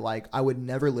Nashville. I would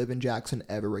never live in Jackson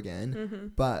ever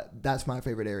again. But that's my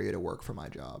favorite area to work for my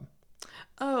job.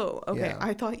 Oh, okay. Yeah.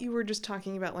 I thought you were just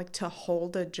talking about like to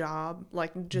hold a job,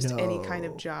 like just any kind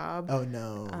of job. Oh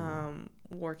no.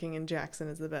 Working in Jackson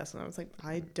is the best. And I was like,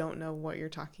 I don't know what you're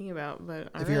talking about, but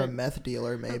if you're a meth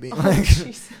dealer, maybe.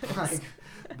 Jesus.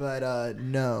 But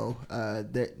no,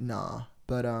 nah.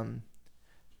 But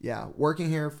yeah, working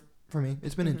here for me,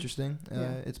 it's been interesting.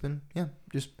 It's been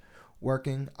just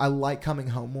working. I like coming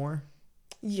home more.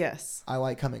 Yes. I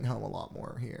like coming home a lot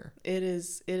more here. It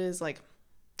is like,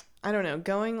 I don't know,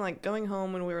 going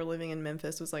home when we were living in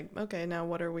Memphis was like, okay, now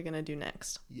what are we going to do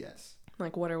next? Yes.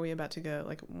 Like, what are we about to go?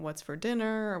 Like, what's for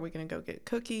dinner? Are we going to go get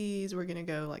cookies? We're going to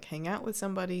go, like, hang out with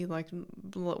somebody? Like,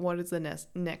 what is the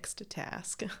next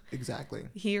task? Exactly.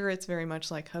 Here, it's very much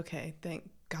like, okay, thank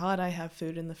God I have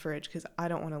food in the fridge because I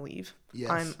don't want to leave.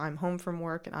 Yes. I'm home from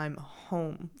work and I'm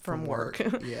home from work.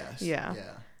 Yes. Yeah.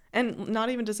 And not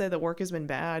even to say that work has been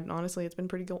bad. Honestly, it's been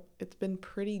pretty good. It's been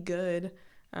pretty good.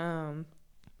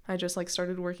 I just like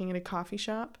started working at a coffee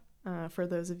shop, for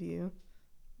those of you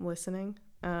listening.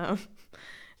 And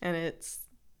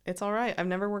it's all right. I've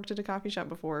never worked at a coffee shop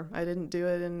before. I didn't do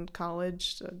it in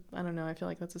college. I don't know. I feel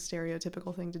like that's a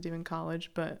stereotypical thing to do in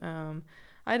college, but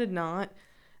I did not.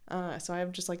 So I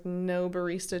have just like no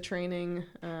barista training.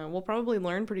 We'll probably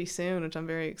learn pretty soon, which I'm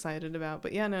very excited about.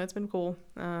 But yeah, no, it's been cool.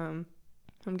 I'm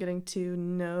getting to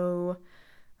know,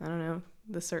 I don't know,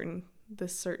 this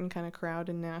certain kind of crowd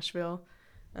in Nashville.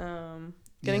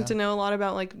 Getting to know a lot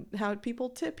about like how people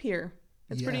tip here.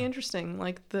 It's pretty interesting.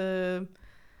 Like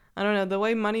I don't know, the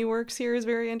way money works here is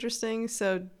very interesting.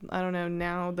 So I don't know,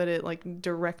 now that it like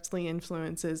directly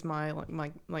influences my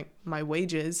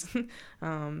wages,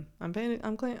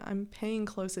 I'm paying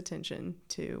close attention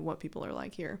to what people are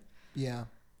like here. Yeah.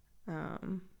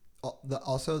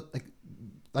 Also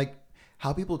like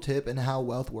how people tip and how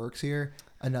wealth works here.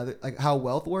 How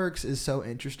wealth works is so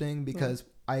interesting because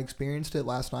I experienced it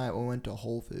last night when we went to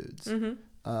Whole Foods. Mm-hmm.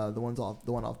 The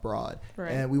one off Broad,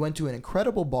 right. And we went to an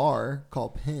incredible bar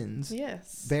called Pins.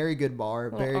 Yes, very good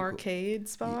bar, very arcade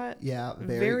spot. Yeah,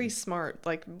 very smart.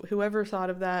 Like whoever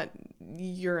thought of that,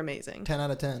 you're amazing. 10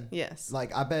 out of 10. Yes.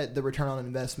 Like I bet the return on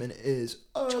investment is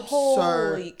absurd.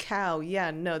 Holy cow! Yeah,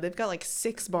 no, they've got like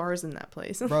 6 bars in that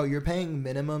place. Bro, you're paying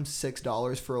minimum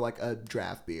 $6 for like a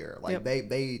draft beer. Like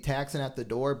they taxing at the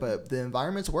door, but the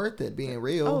environment's worth it. Being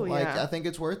real, I think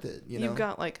it's worth it. You've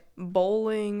got like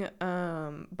bowling,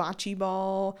 bocce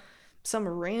ball, some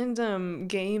random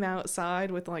game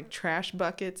outside with like trash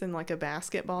buckets and like a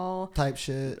basketball type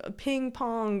shit, ping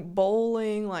pong,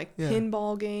 bowling, like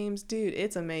pinball games. Dude,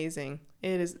 it's amazing.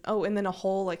 It is. Oh, and then a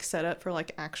whole like setup for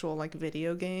like actual like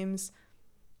video games.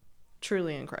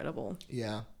 Truly incredible.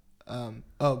 Yeah. But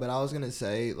I was gonna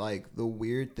say, like, the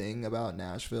weird thing about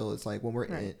Nashville is like when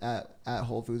we're at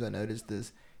Whole Foods, I noticed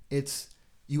this. It's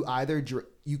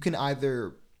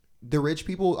the rich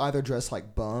people either dress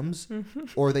like bums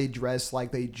or they dress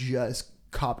like they just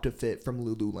copped a fit from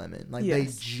Lululemon. Like they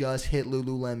just hit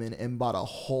Lululemon and bought a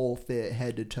whole fit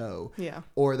head to toe. Yeah.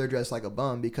 Or they're dressed like a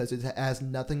bum because it has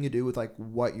nothing to do with like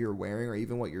what you're wearing or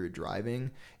even what you're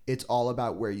driving. It's all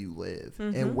about where you live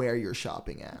and where you're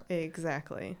shopping at.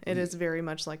 Exactly. It is very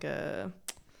much like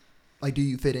like, do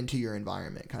you fit into your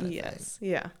environment kind of thing? Yes.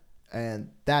 Yeah.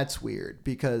 And that's weird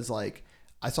because like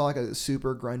I saw like a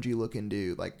super grungy looking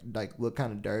dude, like look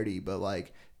kind of dirty, but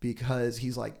like because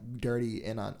he's like dirty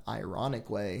in an ironic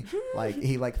way, like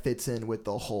he like fits in with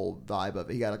the whole vibe of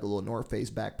it. He got like a little North Face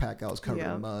backpack that was covered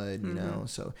in mud, you know,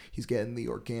 so he's getting the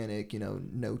organic, you know,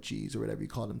 no cheese or whatever you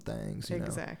call them things. You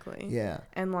exactly. know? Yeah.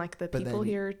 And like the people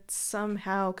here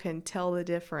somehow can tell the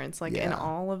difference, like in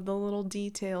all of the little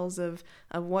details of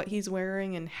what he's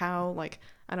wearing and how like,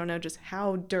 I don't know, just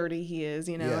how dirty he is,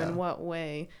 you know, in what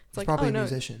way. It's like, probably a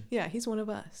musician. Yeah, he's one of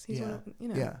us. He's one of, you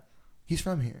know. Yeah. He's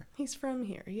from here. He's from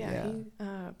here. Yeah. He,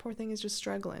 poor thing is just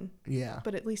struggling. Yeah.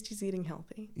 But at least he's eating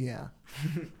healthy. Yeah.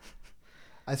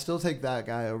 I still take that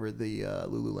guy over the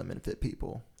Lululemon fit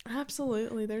people.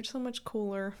 Absolutely. They're so much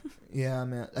cooler. Yeah,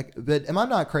 man. Like, but am I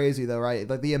not crazy though, right?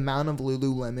 Like the amount of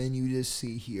Lululemon you just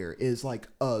see here is like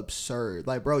absurd.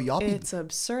 Like, bro, it's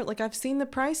absurd. Like I've seen the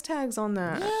price tags on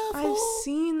that. Yeah, I've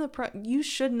seen the price. You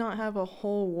should not have a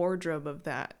whole wardrobe of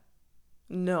that.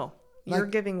 No. You're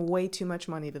giving way too much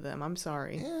money to them. I'm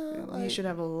sorry. Yeah, you should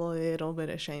have a little bit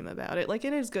of shame about it. Like,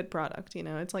 it is good product, you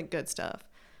know. It's like good stuff.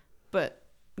 But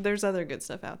there's other good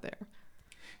stuff out there.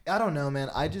 I don't know, man.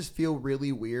 I just feel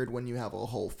really weird when you have a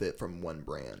whole fit from one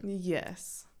brand.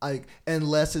 Yes.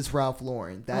 Unless it's Ralph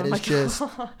Lauren.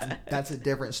 That's a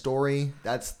different story.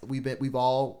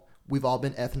 We we've all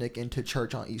been ethnic into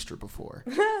church on Easter before.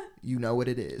 You know what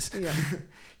it is. Yeah.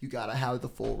 You gotta have the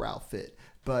full route fit,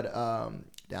 but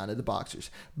down to the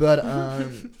boxers. But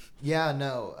yeah,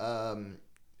 no.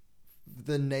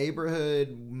 The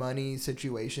neighborhood money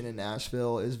situation in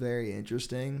Nashville is very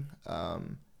interesting.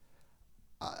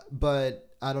 But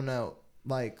I don't know,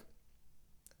 like,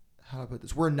 how do I put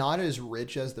this? We're not as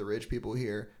rich as the rich people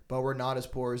here, but we're not as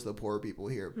poor as the poor people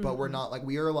here. Mm-hmm. But we're not like,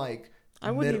 we are like.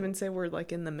 I wouldn't even say we're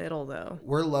like in the middle though.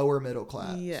 We're lower middle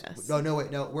class. Yes. No,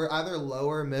 wait. We're either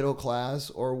lower middle class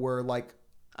or we're like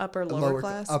upper lower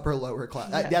class. Upper lower class.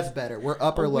 Yes. That's better. We're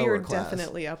upper lower class. We're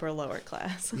definitely upper lower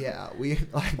class. Yeah, we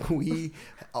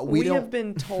have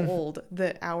been told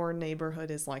that our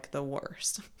neighborhood is like the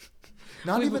worst.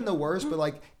 Not even the worst, but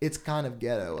like it's kind of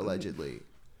ghetto allegedly.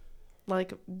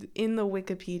 Like in the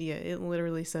Wikipedia, it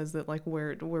literally says that like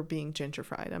we're being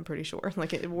gentrified. I'm pretty sure.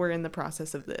 Like we're in the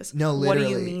process of this. No, literally.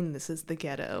 What do you mean this is the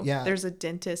ghetto? Yeah. There's a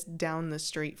dentist down the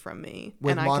street from me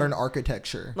with modern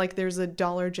architecture. Like there's a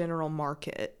Dollar General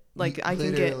market. Like I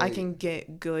can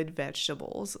get good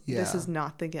vegetables. Yeah. This is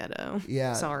not the ghetto.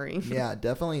 Yeah. Sorry. Yeah,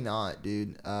 definitely not,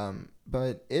 dude.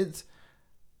 But it's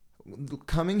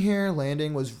coming here.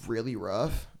 Landing was really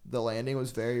rough. The landing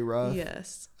was very rough.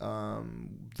 Yes.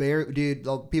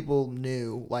 People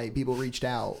knew, like, people reached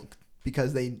out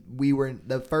because we were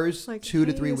the first like, 2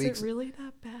 to 3 weeks. Is it really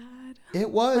that bad? It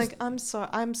was. Like, I'm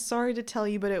sorry to tell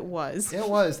you, but it was. It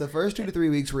was. The first 2 to 3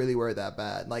 weeks really were that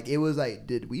bad. Like, it was like,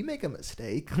 did we make a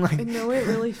mistake? Like, no, it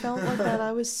really felt like that.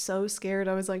 I was so scared.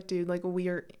 I was like, dude, like, we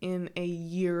are in a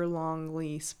year-long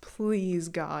lease. Please,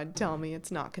 God, tell me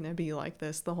it's not going to be like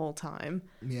this the whole time.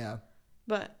 Yeah.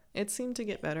 But it seemed to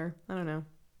get better. I don't know.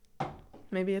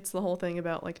 Maybe it's the whole thing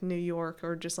about like New York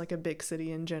or just like a big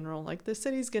city in general. Like the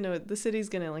city's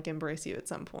gonna like embrace you at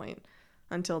some point.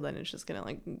 Until then, it's just gonna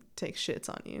like take shits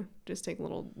on you. Just take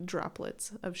little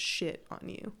droplets of shit on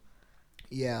you.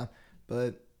 Yeah,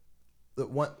 but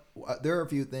there are a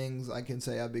few things I can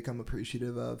say I've become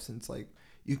appreciative of since like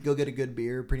you can go get a good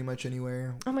beer pretty much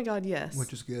anywhere. Oh my God, yes.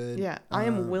 Which is good. Yeah, I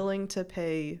am willing to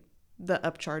pay the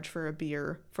upcharge for a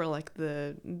beer for like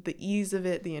the ease of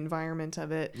it, the environment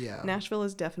of it. Yeah. Nashville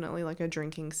is definitely like a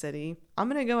drinking city. I'm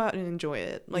gonna go out and enjoy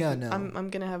it. Like yeah, no. I'm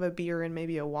gonna have a beer and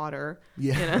maybe a water.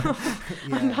 Yeah. You know?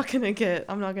 Yeah. I'm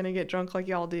not gonna get drunk like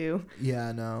y'all do.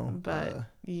 Yeah, no. But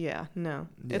yeah, no.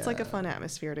 Yeah. It's like a fun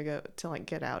atmosphere to go to like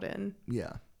get out in.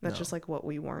 Yeah. That's just like what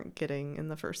we weren't getting in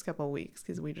the first couple of weeks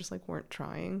because we just like weren't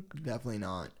trying. Definitely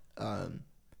not.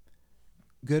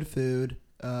 Good food.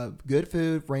 Good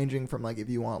food ranging from like if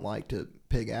you want like to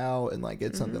pig out and like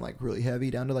get something like really heavy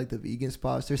down to like the vegan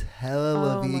spots. There's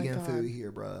hella vegan food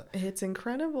here, bro. It's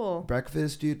incredible.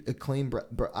 Breakfast, dude, a clean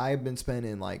I've been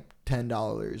spending like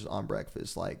 $10 on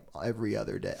breakfast like every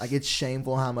other day. Like it's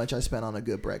shameful how much I spend on a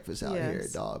good breakfast out here,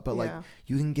 dog. But like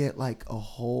you can get like a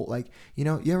whole like you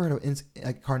ever heard of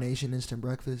like Carnation instant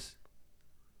breakfast?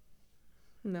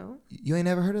 No. You ain't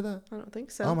never heard of that? I don't think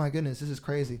so. Oh my goodness, this is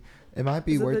crazy. It might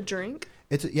be worth. Is it the drink?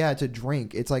 It's a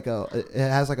drink. It's like it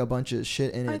has like a bunch of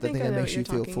shit in it. The thing that makes you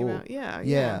feel full. About.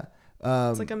 Yeah.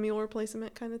 It's like a meal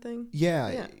replacement kind of thing.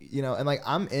 Yeah. And like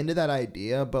I'm into that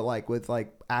idea, but like with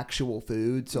like actual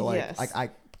food. So like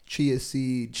I chia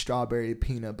seed, strawberry,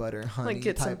 peanut butter, honey. Like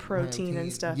get some protein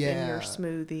and stuff in your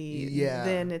smoothie. Yeah.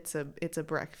 Then it's a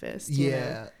breakfast. You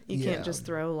can't just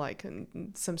throw like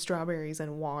some strawberries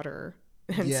and water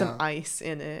and some ice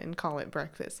in it and call it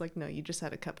breakfast. Like, no, you just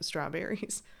had a cup of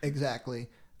strawberries. Exactly.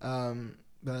 But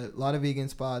a lot of vegan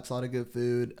spots, a lot of good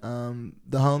food.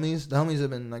 The homies have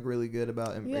been like really good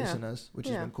about embracing us, which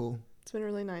has been cool. It's been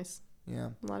really nice. Yeah.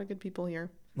 A lot of good people here.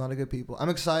 A lot of good people. I'm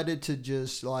excited to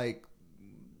just like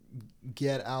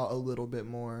get out a little bit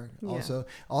more. Also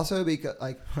because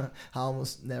like I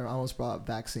almost brought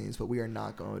vaccines, but we are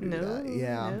not going to do that.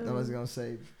 Yeah, no. I was gonna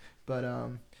say, but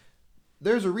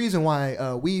there's a reason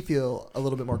why we feel a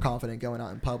little bit more confident going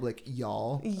out in public,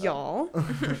 y'all.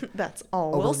 That's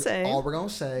all we'll say. All we're gonna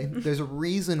say. There's a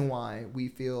reason why we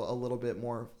feel a little bit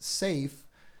more safe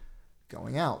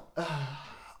going out.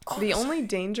 The only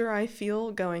danger I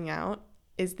feel going out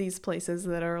is these places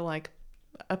that are like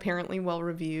apparently well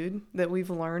reviewed that we've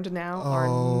learned now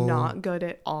are not good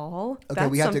at all. Okay,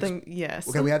 we have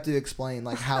to explain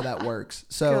like how that works.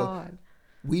 So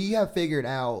we have figured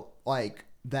out like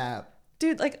that.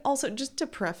 Dude, like also just to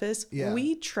preface,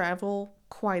 we travel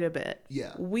quite a bit.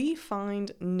 Yeah. We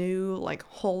find new like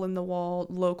hole in the wall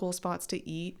local spots to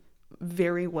eat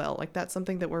very well. Like that's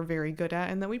something that we're very good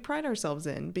at and that we pride ourselves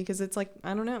in because it's like,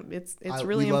 I don't know, it's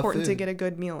really important to get a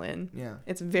good meal in. Yeah.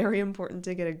 It's very important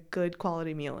to get a good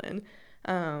quality meal in.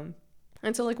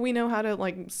 And so, like, we know how to,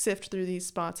 like, sift through these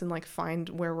spots and, like, find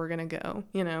where we're going to go,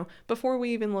 you know? Before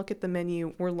we even look at the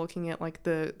menu, we're looking at, like,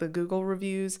 the Google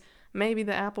reviews, maybe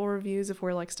the Apple reviews if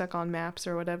we're, like, stuck on maps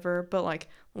or whatever. But, like,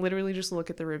 literally just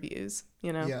look at the reviews,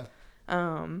 you know?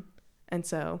 Yeah. And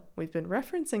so we've been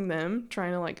referencing them,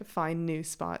 trying to, like, find new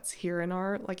spots here in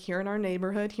our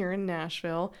neighborhood, here in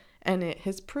Nashville. And it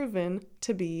has proven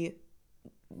to be,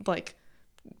 like,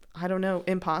 I don't know,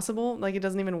 impossible. Like, it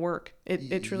doesn't even work.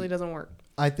 It truly doesn't work.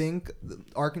 I think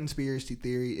our conspiracy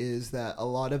theory is that a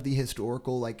lot of the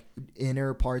historical, like,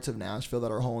 inner parts of Nashville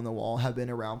that are hole in the wall have been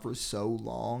around for so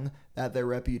long that their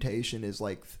reputation is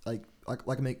think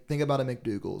about a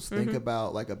McDougal's, think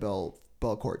about like a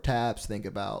Belcourt Taps, think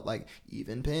about like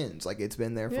Even Pins. Like, it's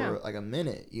been there for like a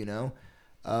minute, you know.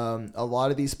 A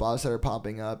lot of these spots that are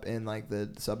popping up in like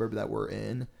the suburb that we're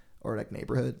in, or like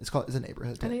neighborhood. It's a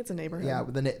neighborhood. I think it's a neighborhood.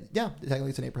 Yeah,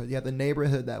 technically it's a neighborhood. Yeah, the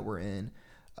neighborhood that we're in.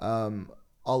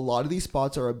 A lot of these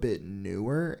spots are a bit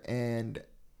newer, and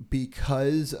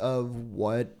because of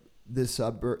what this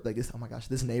suburb, like this, oh my gosh,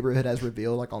 this neighborhood has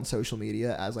revealed, like on social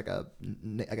media as like a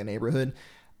neighborhood.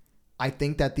 I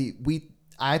think that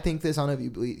I think this. I don't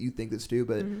know if you think this too,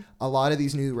 but a lot of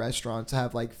these new restaurants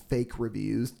have like fake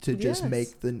reviews to just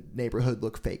make the neighborhood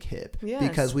look fake hip. Yes.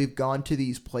 Because we've gone to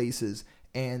these places.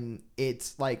 And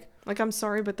it's like, I'm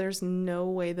sorry, but there's no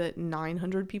way that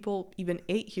 900 people even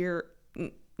ate here.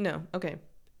 No, okay.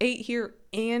 Ate here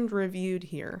and reviewed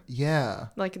here. Yeah.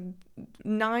 Like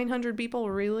 900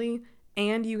 people, really?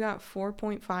 And you got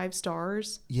 4.5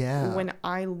 stars? Yeah. When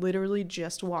I literally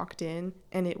just walked in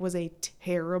and it was a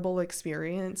terrible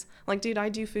experience. Like, dude, I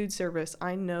do food service.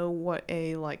 I know what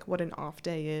an off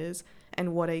day is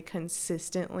and what a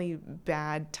consistently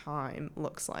bad time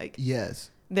looks like. Yes.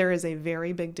 There is a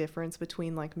very big difference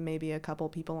between like maybe a couple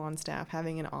people on staff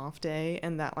having an off day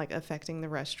and that like affecting the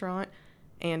restaurant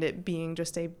and it being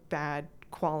just a bad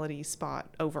quality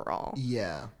spot overall.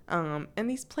 Yeah. And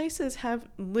these places have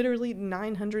literally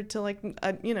 900 to like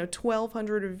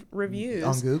 1,200 reviews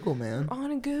on Google, man.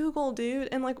 On Google, dude.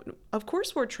 And like, of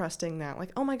course we're trusting that.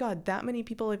 Like, oh my God, that many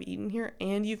people have eaten here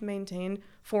and you've maintained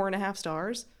 4.5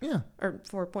 stars. Yeah. Or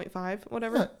 4.5,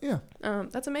 whatever. Yeah.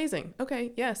 That's amazing.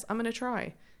 Okay, yes, I'm gonna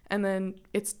try. And then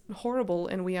it's horrible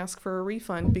and we ask for a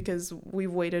refund because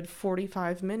we've waited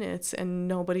 45 minutes and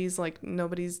nobody's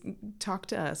talked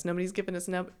to us. Nobody's given us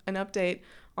an update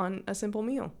on a simple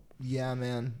meal. Yeah,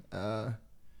 man.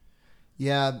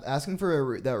 Yeah, asking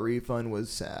for that refund was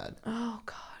sad. Oh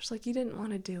gosh, like you didn't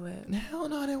want to do it. Hell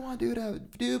no, I didn't want to do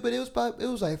that, dude. But it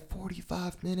was like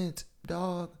 45 minutes,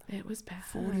 dog. It was bad.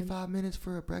 45 minutes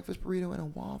for a breakfast burrito and a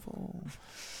waffle.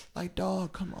 Like,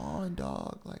 dog, come on,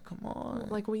 dog. Like, come on.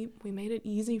 Like, we made it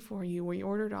easy for you. We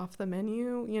ordered off the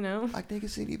menu, you know? Like, they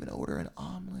could even order an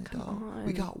omelet, dog. On.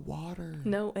 We got water.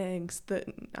 No eggs.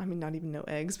 Not even no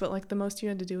eggs, but, like, the most you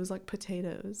had to do was, like,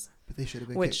 potatoes. But they should have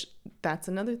been. Which, that's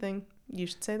another thing. You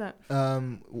should say that.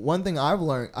 One thing I've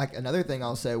learned, another thing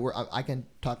I'll say, where I can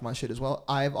talk my shit as well.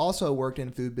 I've also worked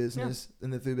in food business, in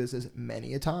the food business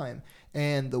many a time.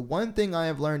 And the one thing I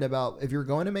have learned about, if you're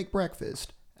going to make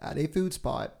breakfast at a food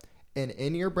spot, and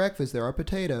in your breakfast there are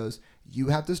potatoes, you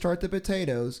have to start the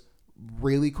potatoes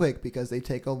really quick because they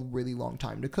take a really long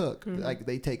time to cook. Like,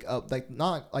 they take up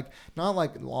not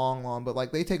long, but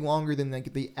like they take longer than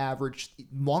like the average,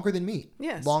 longer than meat.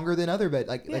 Yes. Longer than other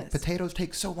like potatoes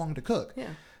take so long to cook. Yeah.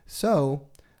 So,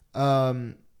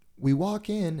 we walk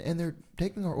in and they're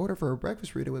taking our order for a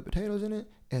breakfast burrito with potatoes in it,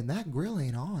 and that grill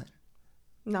ain't on.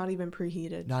 Not even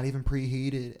preheated.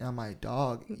 And I'm like,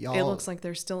 dog, y'all. It looks like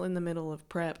they're still in the middle of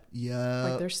prep. Yeah.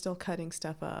 Like, they're still cutting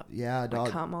stuff up. Yeah, dog.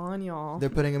 Like, come on, y'all. They're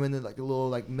putting them in the, like,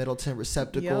 little, like, Middleton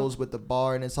receptacles with the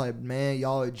bar, and it's like, man,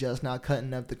 y'all are just not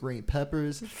cutting up the green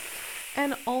peppers.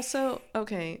 And also,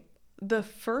 okay, the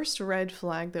first red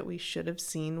flag that we should have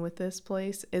seen with this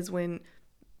place is when,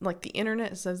 like, the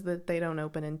internet says that they don't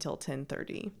open until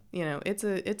 10:30. You know, it's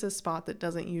a spot that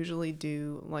doesn't usually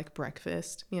do like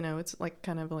breakfast. You know, it's like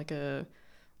kind of like a,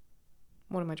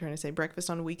 what am I trying to say?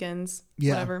 Breakfast on weekends,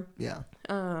 whatever. Yeah.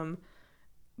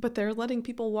 But they're letting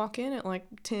people walk in at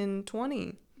like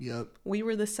 10:20. Yep. We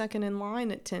were the second in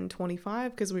line at 10:25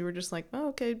 because we were just like, oh,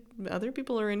 okay, other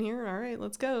people are in here. All right,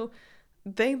 let's go.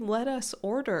 They let us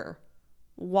order.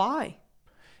 Why?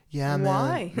 Yeah, man.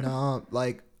 Why? No,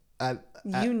 like.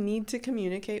 You need to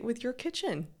communicate with your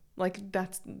kitchen. Like,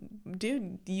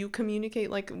 dude, you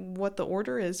communicate like what the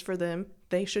order is for them.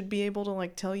 They should be able to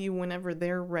like tell you whenever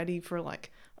they're ready for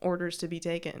like orders to be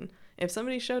taken. If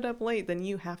somebody showed up late, then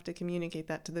you have to communicate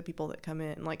that to the people that come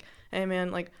in. Like, hey man,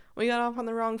 like we got off on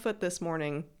the wrong foot this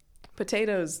morning.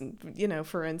 potatoes,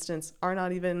 for instance, are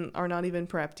not even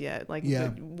prepped yet. Like,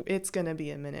 it's gonna be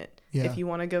a minute. If you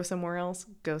want to go somewhere else,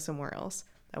 go somewhere else.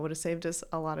 That would have saved us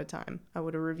a lot of time. I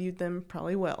would have reviewed them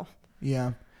probably well.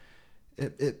 Yeah.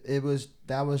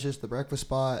 That was just the breakfast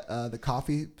spot. The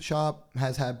coffee shop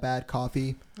has had bad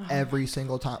coffee every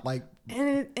single time. Like,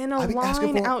 and a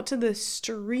line out to the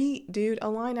street, dude. A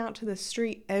line out to the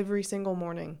street every single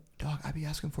morning. Dog, I'd be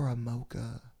asking for a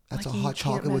mocha. That's like, a hot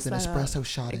chocolate with an espresso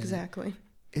shot in it. Exactly.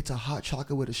 It's a hot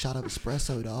chocolate with a shot of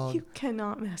espresso, dog. You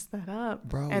cannot mess that up.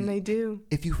 Bro. And they do.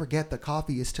 If you forget the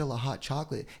coffee is still a hot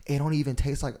chocolate, it don't even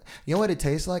taste like... You know what it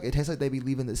tastes like? It tastes like they be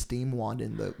leaving the steam wand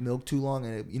in the milk too long.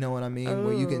 And you know what I mean?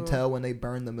 Where you can tell when they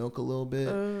burn the milk a little bit.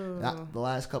 The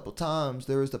last couple times,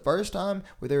 there was the first time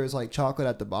where there was like chocolate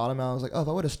at the bottom. I was like, oh, if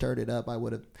I would have stirred it up, I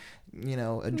would have,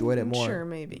 enjoyed it more. Sure,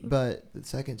 maybe. But the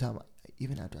second time...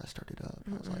 Even after I started up,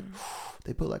 I was like,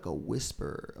 they put like a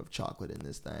whisper of chocolate in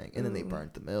this thing, and then they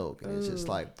burnt the milk, and it's just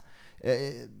like,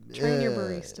 train your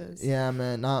baristas. Yeah,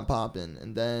 man, not popping.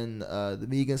 And then the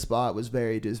vegan spot was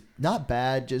just not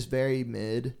bad, just very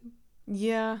mid.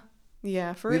 Yeah.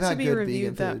 For it to be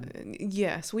reviewed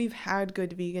yes, we've had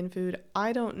good vegan food.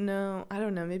 I don't know.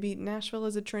 Maybe Nashville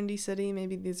is a trendy city.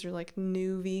 Maybe these are like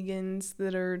new vegans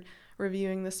that are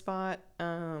reviewing the spot.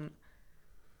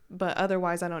 But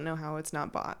otherwise, I don't know how it's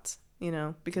not bots,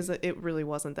 because it really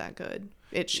wasn't that good.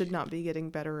 It should not be getting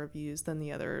better reviews than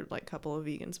the other like couple of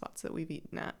vegan spots that we've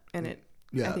eaten at. And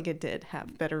I think it did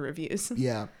have better reviews.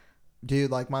 Yeah.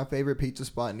 Dude, like my favorite pizza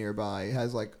spot nearby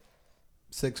has like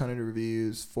 600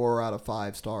 reviews, 4 out of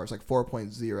 5 stars, like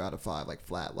 4.0 out of 5, like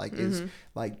flat. Like is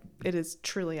like it is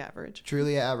truly average.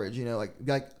 Truly average,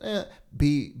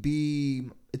 B.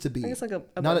 It's a B. I guess like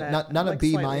not a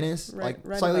B minus, right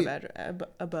slightly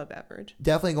above average.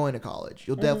 Definitely going to college.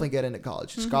 You'll definitely get into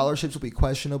college. Scholarships will be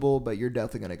questionable, but you're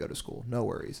definitely going to go to school. No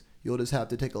worries. You'll just have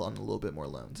to take on a little bit more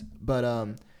loans. But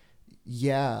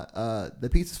the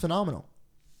pizza's phenomenal.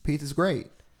 Pizza's great.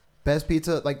 Best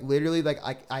pizza, like literally, like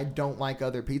I don't like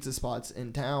other pizza spots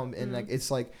in town, and like it's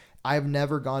like I've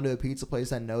never gone to a pizza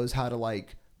place that knows how to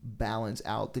like balance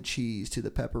out the cheese to the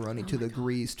pepperoni to the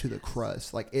grease to the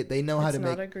crust. Like they know how to make.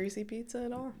 It's not a greasy pizza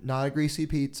at all. Not a greasy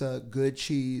pizza, good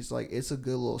cheese. Like it's a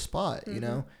good little spot,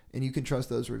 and you can trust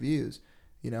those reviews,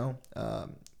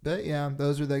 But yeah,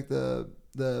 those are like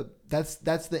that's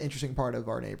the interesting part of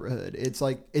our neighborhood. It's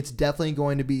like it's definitely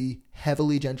going to be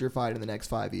heavily gentrified in the next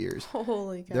 5 years.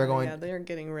 Holy cow! They're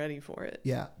getting ready for it.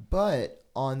 Yeah, but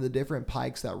on the different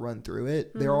pikes that run through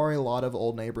it, there are a lot of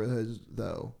old neighborhoods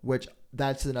though, which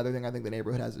that's another thing I think the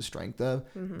neighborhood has a strength of.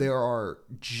 There are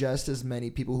just as many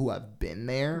people who have been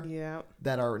there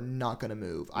that are not going to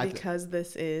move. Because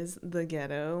this is the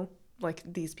ghetto. Like,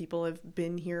 these people have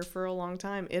been here for a long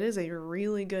time. It is a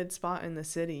really good spot in the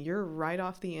city. You're right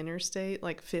off the interstate,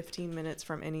 like 15 minutes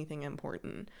from anything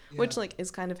important, which like is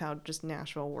kind of how just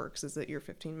Nashville works, is that you're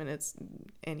 15 minutes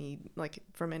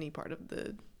from any part of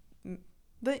the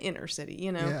inner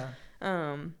city,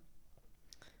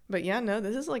 But yeah, no,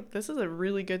 this is a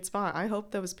really good spot. I hope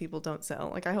those people don't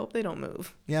sell. Like, I hope they don't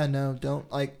move. Yeah, no, don't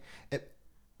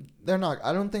they're not.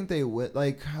 I don't think they would.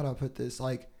 Like, how do I put this?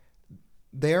 Like,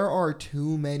 there are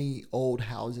too many old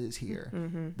houses here.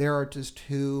 There are just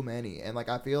too many. And like,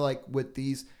 I feel like with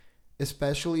these,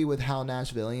 especially with how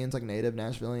Nashvillians, like native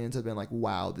Nashvillians have been like,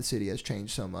 wow, the city has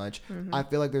changed so much. I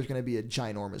feel like there's going to be a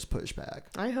ginormous pushback.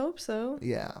 I hope so.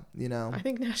 Yeah. I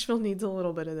think Nashville needs a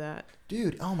little bit of that.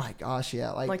 Dude, oh my gosh,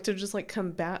 yeah. Like to just like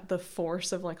combat the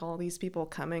force of like all these people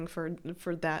coming for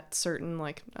that certain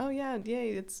like, oh yeah,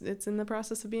 it's in the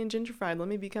process of being gentrified. Let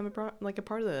me become a part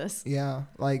of this. Yeah,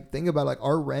 like think about it, like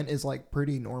our rent is like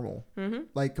pretty normal.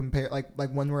 Like compare like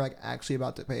when we're like actually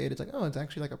about to pay it, it's like, oh, it's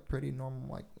actually like a pretty normal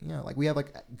like we have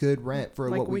like good rent for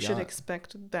what we got. Should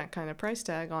expect that kind of price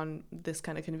tag on this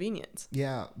kind of convenience.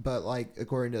 Yeah, but like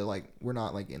according to like we're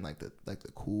not like in like the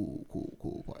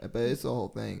cool part, but it's the whole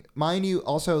thing. Mind you,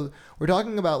 also we're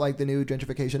talking about like the new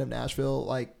gentrification of Nashville,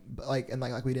 like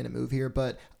we didn't move here,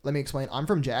 but let me explain. I'm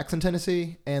from Jackson,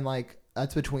 Tennessee, and like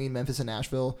that's between Memphis and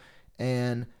Nashville.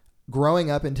 And growing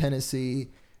up in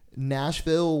Tennessee,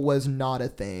 Nashville was not a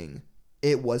thing.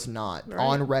 It was not. Right.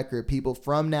 On record, people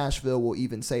from Nashville will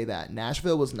even say that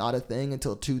Nashville was not a thing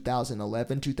until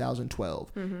 2011,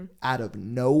 2012. Out of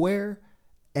nowhere,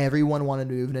 everyone wanted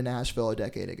to move to Nashville a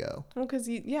decade ago. Well, because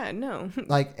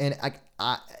like, and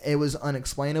it was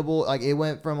unexplainable. Like, it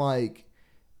went from like,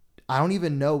 I don't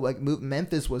even know. Like,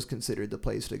 Memphis was considered the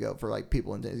place to go for like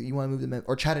people in Tennessee. You want to move to Memphis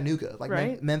or Chattanooga, like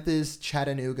right? Memphis,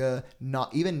 Chattanooga,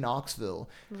 not even Knoxville.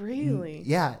 Really?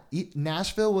 Yeah,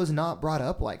 Nashville was not brought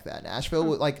up like that. Nashville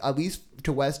was like, at least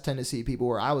to West Tennessee people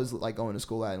where I was like going to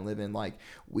school at and living, like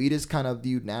we just kind of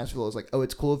viewed Nashville as like, oh,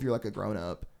 it's cool if you're like a grown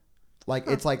up. Like,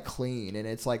 it's like clean and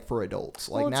it's like for adults.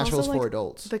 Like, Nashville's for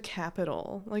adults. The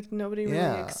capital. Like, nobody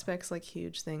really expects like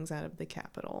huge things out of the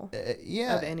capital.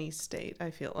 Of any state, I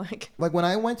feel like. Like, when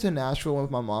I went to Nashville with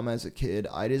my mom as a kid,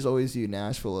 I just always viewed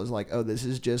Nashville as like, oh, this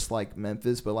is just like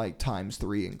Memphis, but like times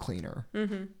 3 and cleaner.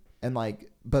 Mm-hmm. And like,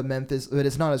 but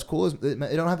it's not as cool as it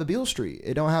don't have a Beale Street.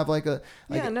 It don't have like a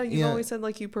you've always said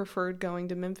like you preferred going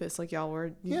to Memphis. Like y'all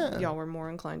were more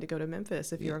inclined to go to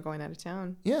Memphis if you were going out of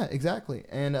town. Yeah, exactly.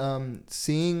 And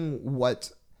seeing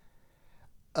what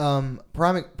prime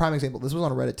example. This was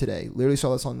on Reddit today. Literally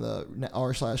saw this on the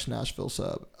r/Nashville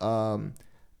sub.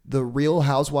 The Real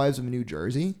Housewives of New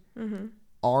Jersey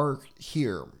are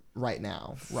here right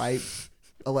now, right?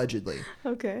 Allegedly.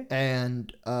 Okay.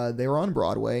 And they were on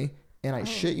Broadway, and I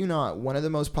shit you not, one of the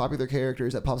most popular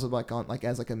characters that pops up like on like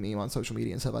as like a meme on social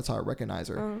media and stuff. That's how I recognize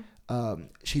her.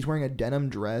 She's wearing a denim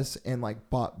dress and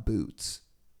like bought boots.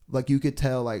 Like, you could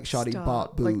tell, like, Shawty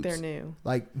bought boots. Like, they're new.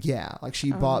 Like, yeah. Like,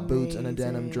 she bought boots and a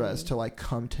denim dress to, like,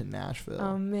 come to Nashville.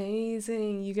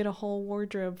 Amazing. You get a whole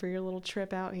wardrobe for your little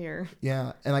trip out here.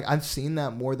 Yeah. And, like, I've seen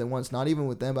that more than once. Not even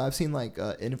with them, but I've seen, like,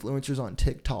 influencers on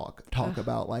TikTok talk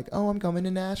about, like, oh, I'm coming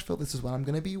to Nashville. This is what I'm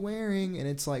going to be wearing. And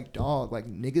it's like, dog, like,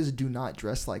 niggas do not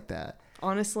dress like that.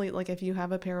 Honestly, like, if you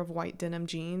have a pair of white denim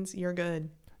jeans, you're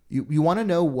good. You want to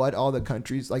know what all the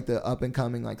countries, like the up and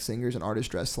coming like singers and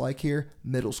artists dress like here?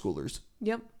 Middle schoolers.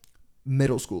 Yep.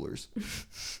 Middle schoolers.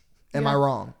 Am I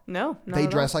wrong? No, not they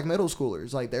dress like middle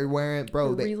schoolers. Like, they're wearing,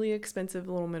 really expensive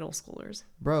little middle schoolers.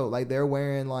 Bro, like, they're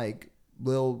wearing like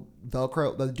little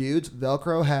Velcro. The dudes,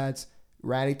 Velcro hats,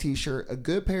 ratty t-shirt, a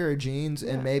good pair of jeans,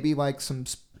 and maybe like some.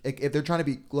 If they're trying to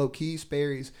be low key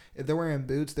Sperry's, if they're wearing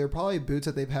boots, they're probably boots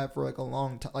that they've had for like a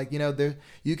long time. Like, you know,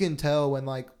 you can tell when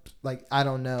like I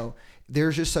don't know.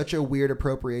 There's just such a weird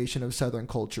appropriation of Southern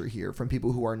culture here from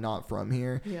people who are not from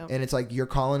here, and it's like, you're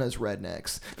calling us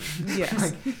rednecks.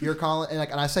 Yes, like, you're calling, and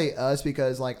like, and I say us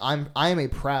because like I am a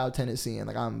proud Tennessean.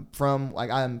 Like, I'm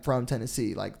from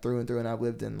Tennessee, like through and through, and I've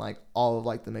lived in like all of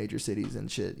like the major cities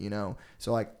and shit. You know,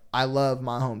 so like I love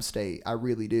my home state, I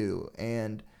really do,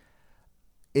 and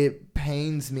it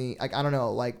pains me, like, I don't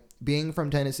know, like, being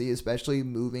from Tennessee, especially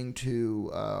moving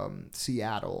to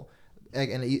Seattle,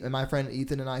 and my friend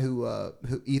Ethan and I, who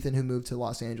moved to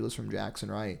Los Angeles from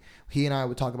Jackson, right? He and I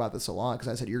would talk about this a lot, because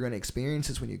I said, you're going to experience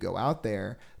this when you go out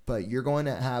there, but you're going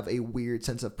to have a weird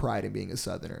sense of pride in being a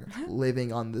Southerner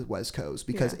living on the West Coast,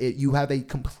 because you have a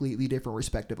completely different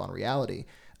perspective on reality.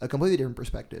 A completely different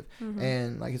perspective.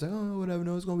 And like, he's like, oh, whatever,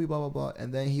 no, it's gonna be blah blah blah.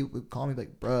 And then he would call me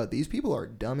like, bro, these people are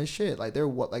dumb as shit. Like, they're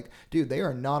dude, they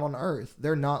are not on Earth.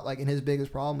 They're not like, and his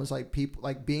biggest problem is like people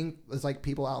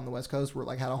out on the West Coast were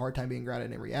like, had a hard time being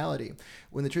grounded in reality.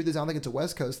 When the truth is, I don't think it's a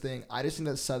West Coast thing. I just think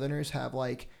that Southerners have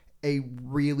like a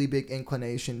really big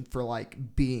inclination for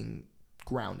like being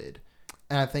grounded,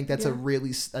 and I think that's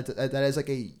that is like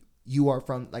a, you are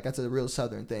from, like, that's a real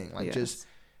Southern thing. Like, just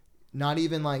not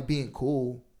even like being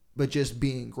cool, but just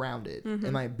being grounded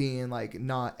and like being like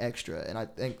not extra. And I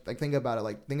think about it,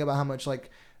 like, think about how much like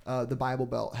the Bible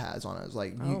Belt has on us.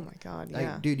 Like, oh my God,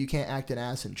 like, dude, you can't act an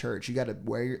ass in church. You got to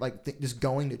wear your, like, just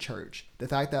going to church. The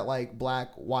fact that like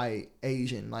black, white,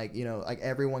 Asian, like, you know, like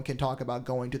everyone can talk about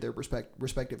going to their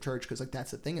respective church, because like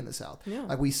that's the thing in the South. Yeah.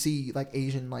 Like, we see like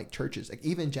Asian like churches. Like,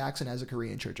 even Jackson has a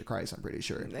Korean Church of Christ, I'm pretty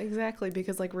sure. Exactly,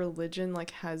 because like religion like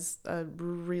has a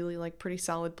really like pretty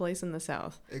solid place in the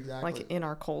South. Exactly. Like, in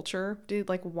our culture, dude.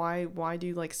 Like, why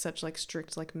do like such like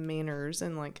strict like manners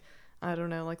and like, I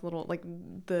don't know, like little, like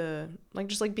the, like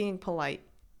just like being polite,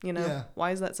 you know? Yeah.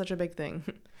 Why is that such a big thing?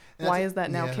 Why is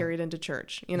that now carried into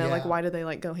church? You know, like, why do they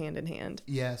like go hand in hand?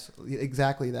 Yes,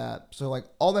 exactly that. So like,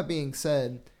 all that being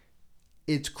said,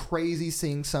 it's crazy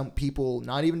seeing some people,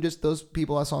 not even just those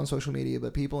people I saw on social media,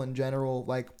 but people in general,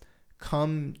 like,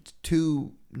 come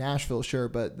to Nashville, sure,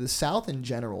 but the South in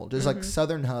general, just like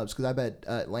Southern hubs, because I bet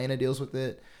Atlanta deals with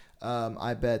it.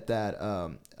 I bet that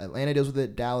Atlanta deals with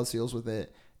it, Dallas deals with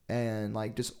it. And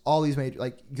like, just all these major,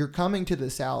 like, you're coming to the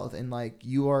South and like,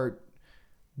 you are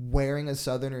wearing a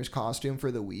Southerner's costume for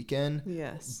the weekend.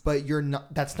 Yes. But you're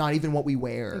not, that's not even what we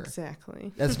wear.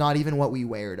 Exactly. That's not even what we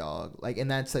wear, dog. Like, and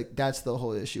that's like, that's the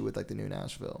whole issue with like the new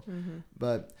Nashville.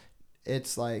 But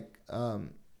it's like,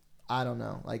 I don't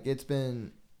know. Like, it's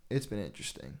been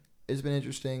interesting. It's been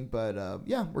interesting, but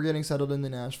yeah, we're getting settled into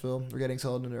Nashville. We're getting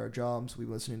settled into our jobs. We're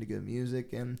listening to good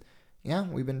music, and yeah,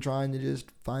 we've been trying to just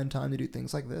find time to do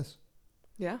things like this.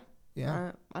 Yeah.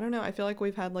 Yeah. I don't know. I feel like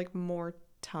we've had like more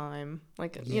time.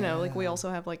 Like, you know, like we also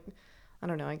have like, I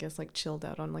don't know, I guess like chilled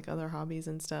out on like other hobbies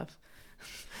and stuff.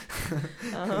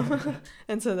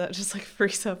 And so that just like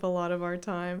frees up a lot of our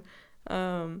time.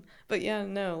 But yeah,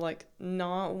 no, like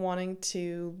not wanting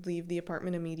to leave the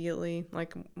apartment immediately,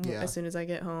 like as soon as I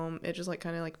get home, it just like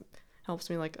kind of like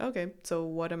helps me like, okay, so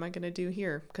what am I going to do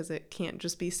here? Because it can't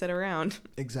just be sit around.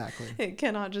 Exactly. It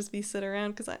cannot just be sit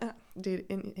around because dude,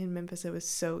 in Memphis, it was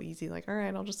so easy. Like, all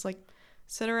right, I'll just like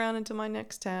sit around until my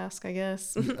next task, I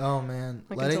guess. Oh man.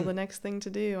 Like until the next thing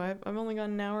to do. I've only got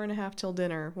an hour and a half till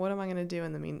dinner. What am I going to do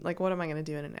in the like what am I going to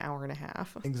do in an hour and a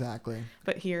half? Exactly.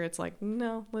 But here it's like,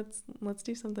 no, let's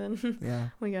do something. Yeah.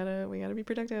 we gotta be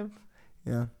productive.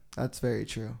 Yeah, that's very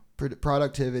true.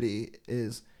 Productivity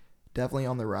is definitely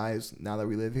on the rise now that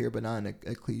we live here, but not in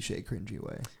a cliche, cringy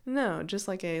way. No, just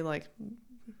like I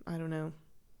don't know.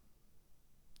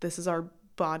 This is our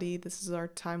body. This is our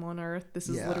time on Earth. This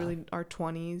is literally our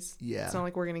 20s. Yeah. It's not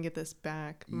like we're going to get this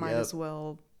back. Might as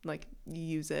well, like,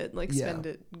 use it. Like, spend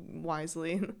it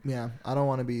wisely. Yeah. I don't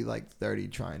want to be, like, 30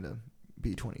 trying to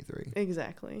be 23.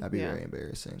 Exactly. That'd be very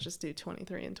embarrassing. Just do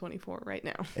 23 and 24 right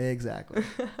now. Exactly.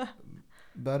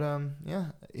 But yeah,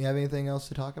 you have anything else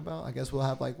to talk about? I guess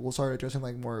we'll start addressing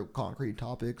like more concrete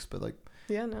topics, but like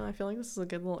yeah, no, I feel like this is a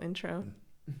good little intro.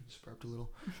 Just burped a little.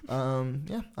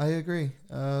 Yeah, I agree.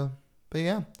 But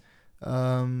yeah,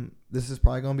 this is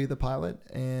probably gonna be the pilot,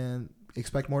 and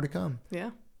expect more to come.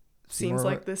 Yeah, seems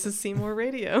like this is Seymour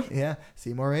Radio. Yeah,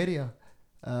 Seymour Radio.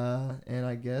 And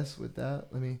I guess with that,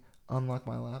 let me unlock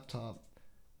my laptop,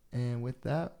 and with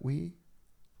that, we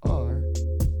are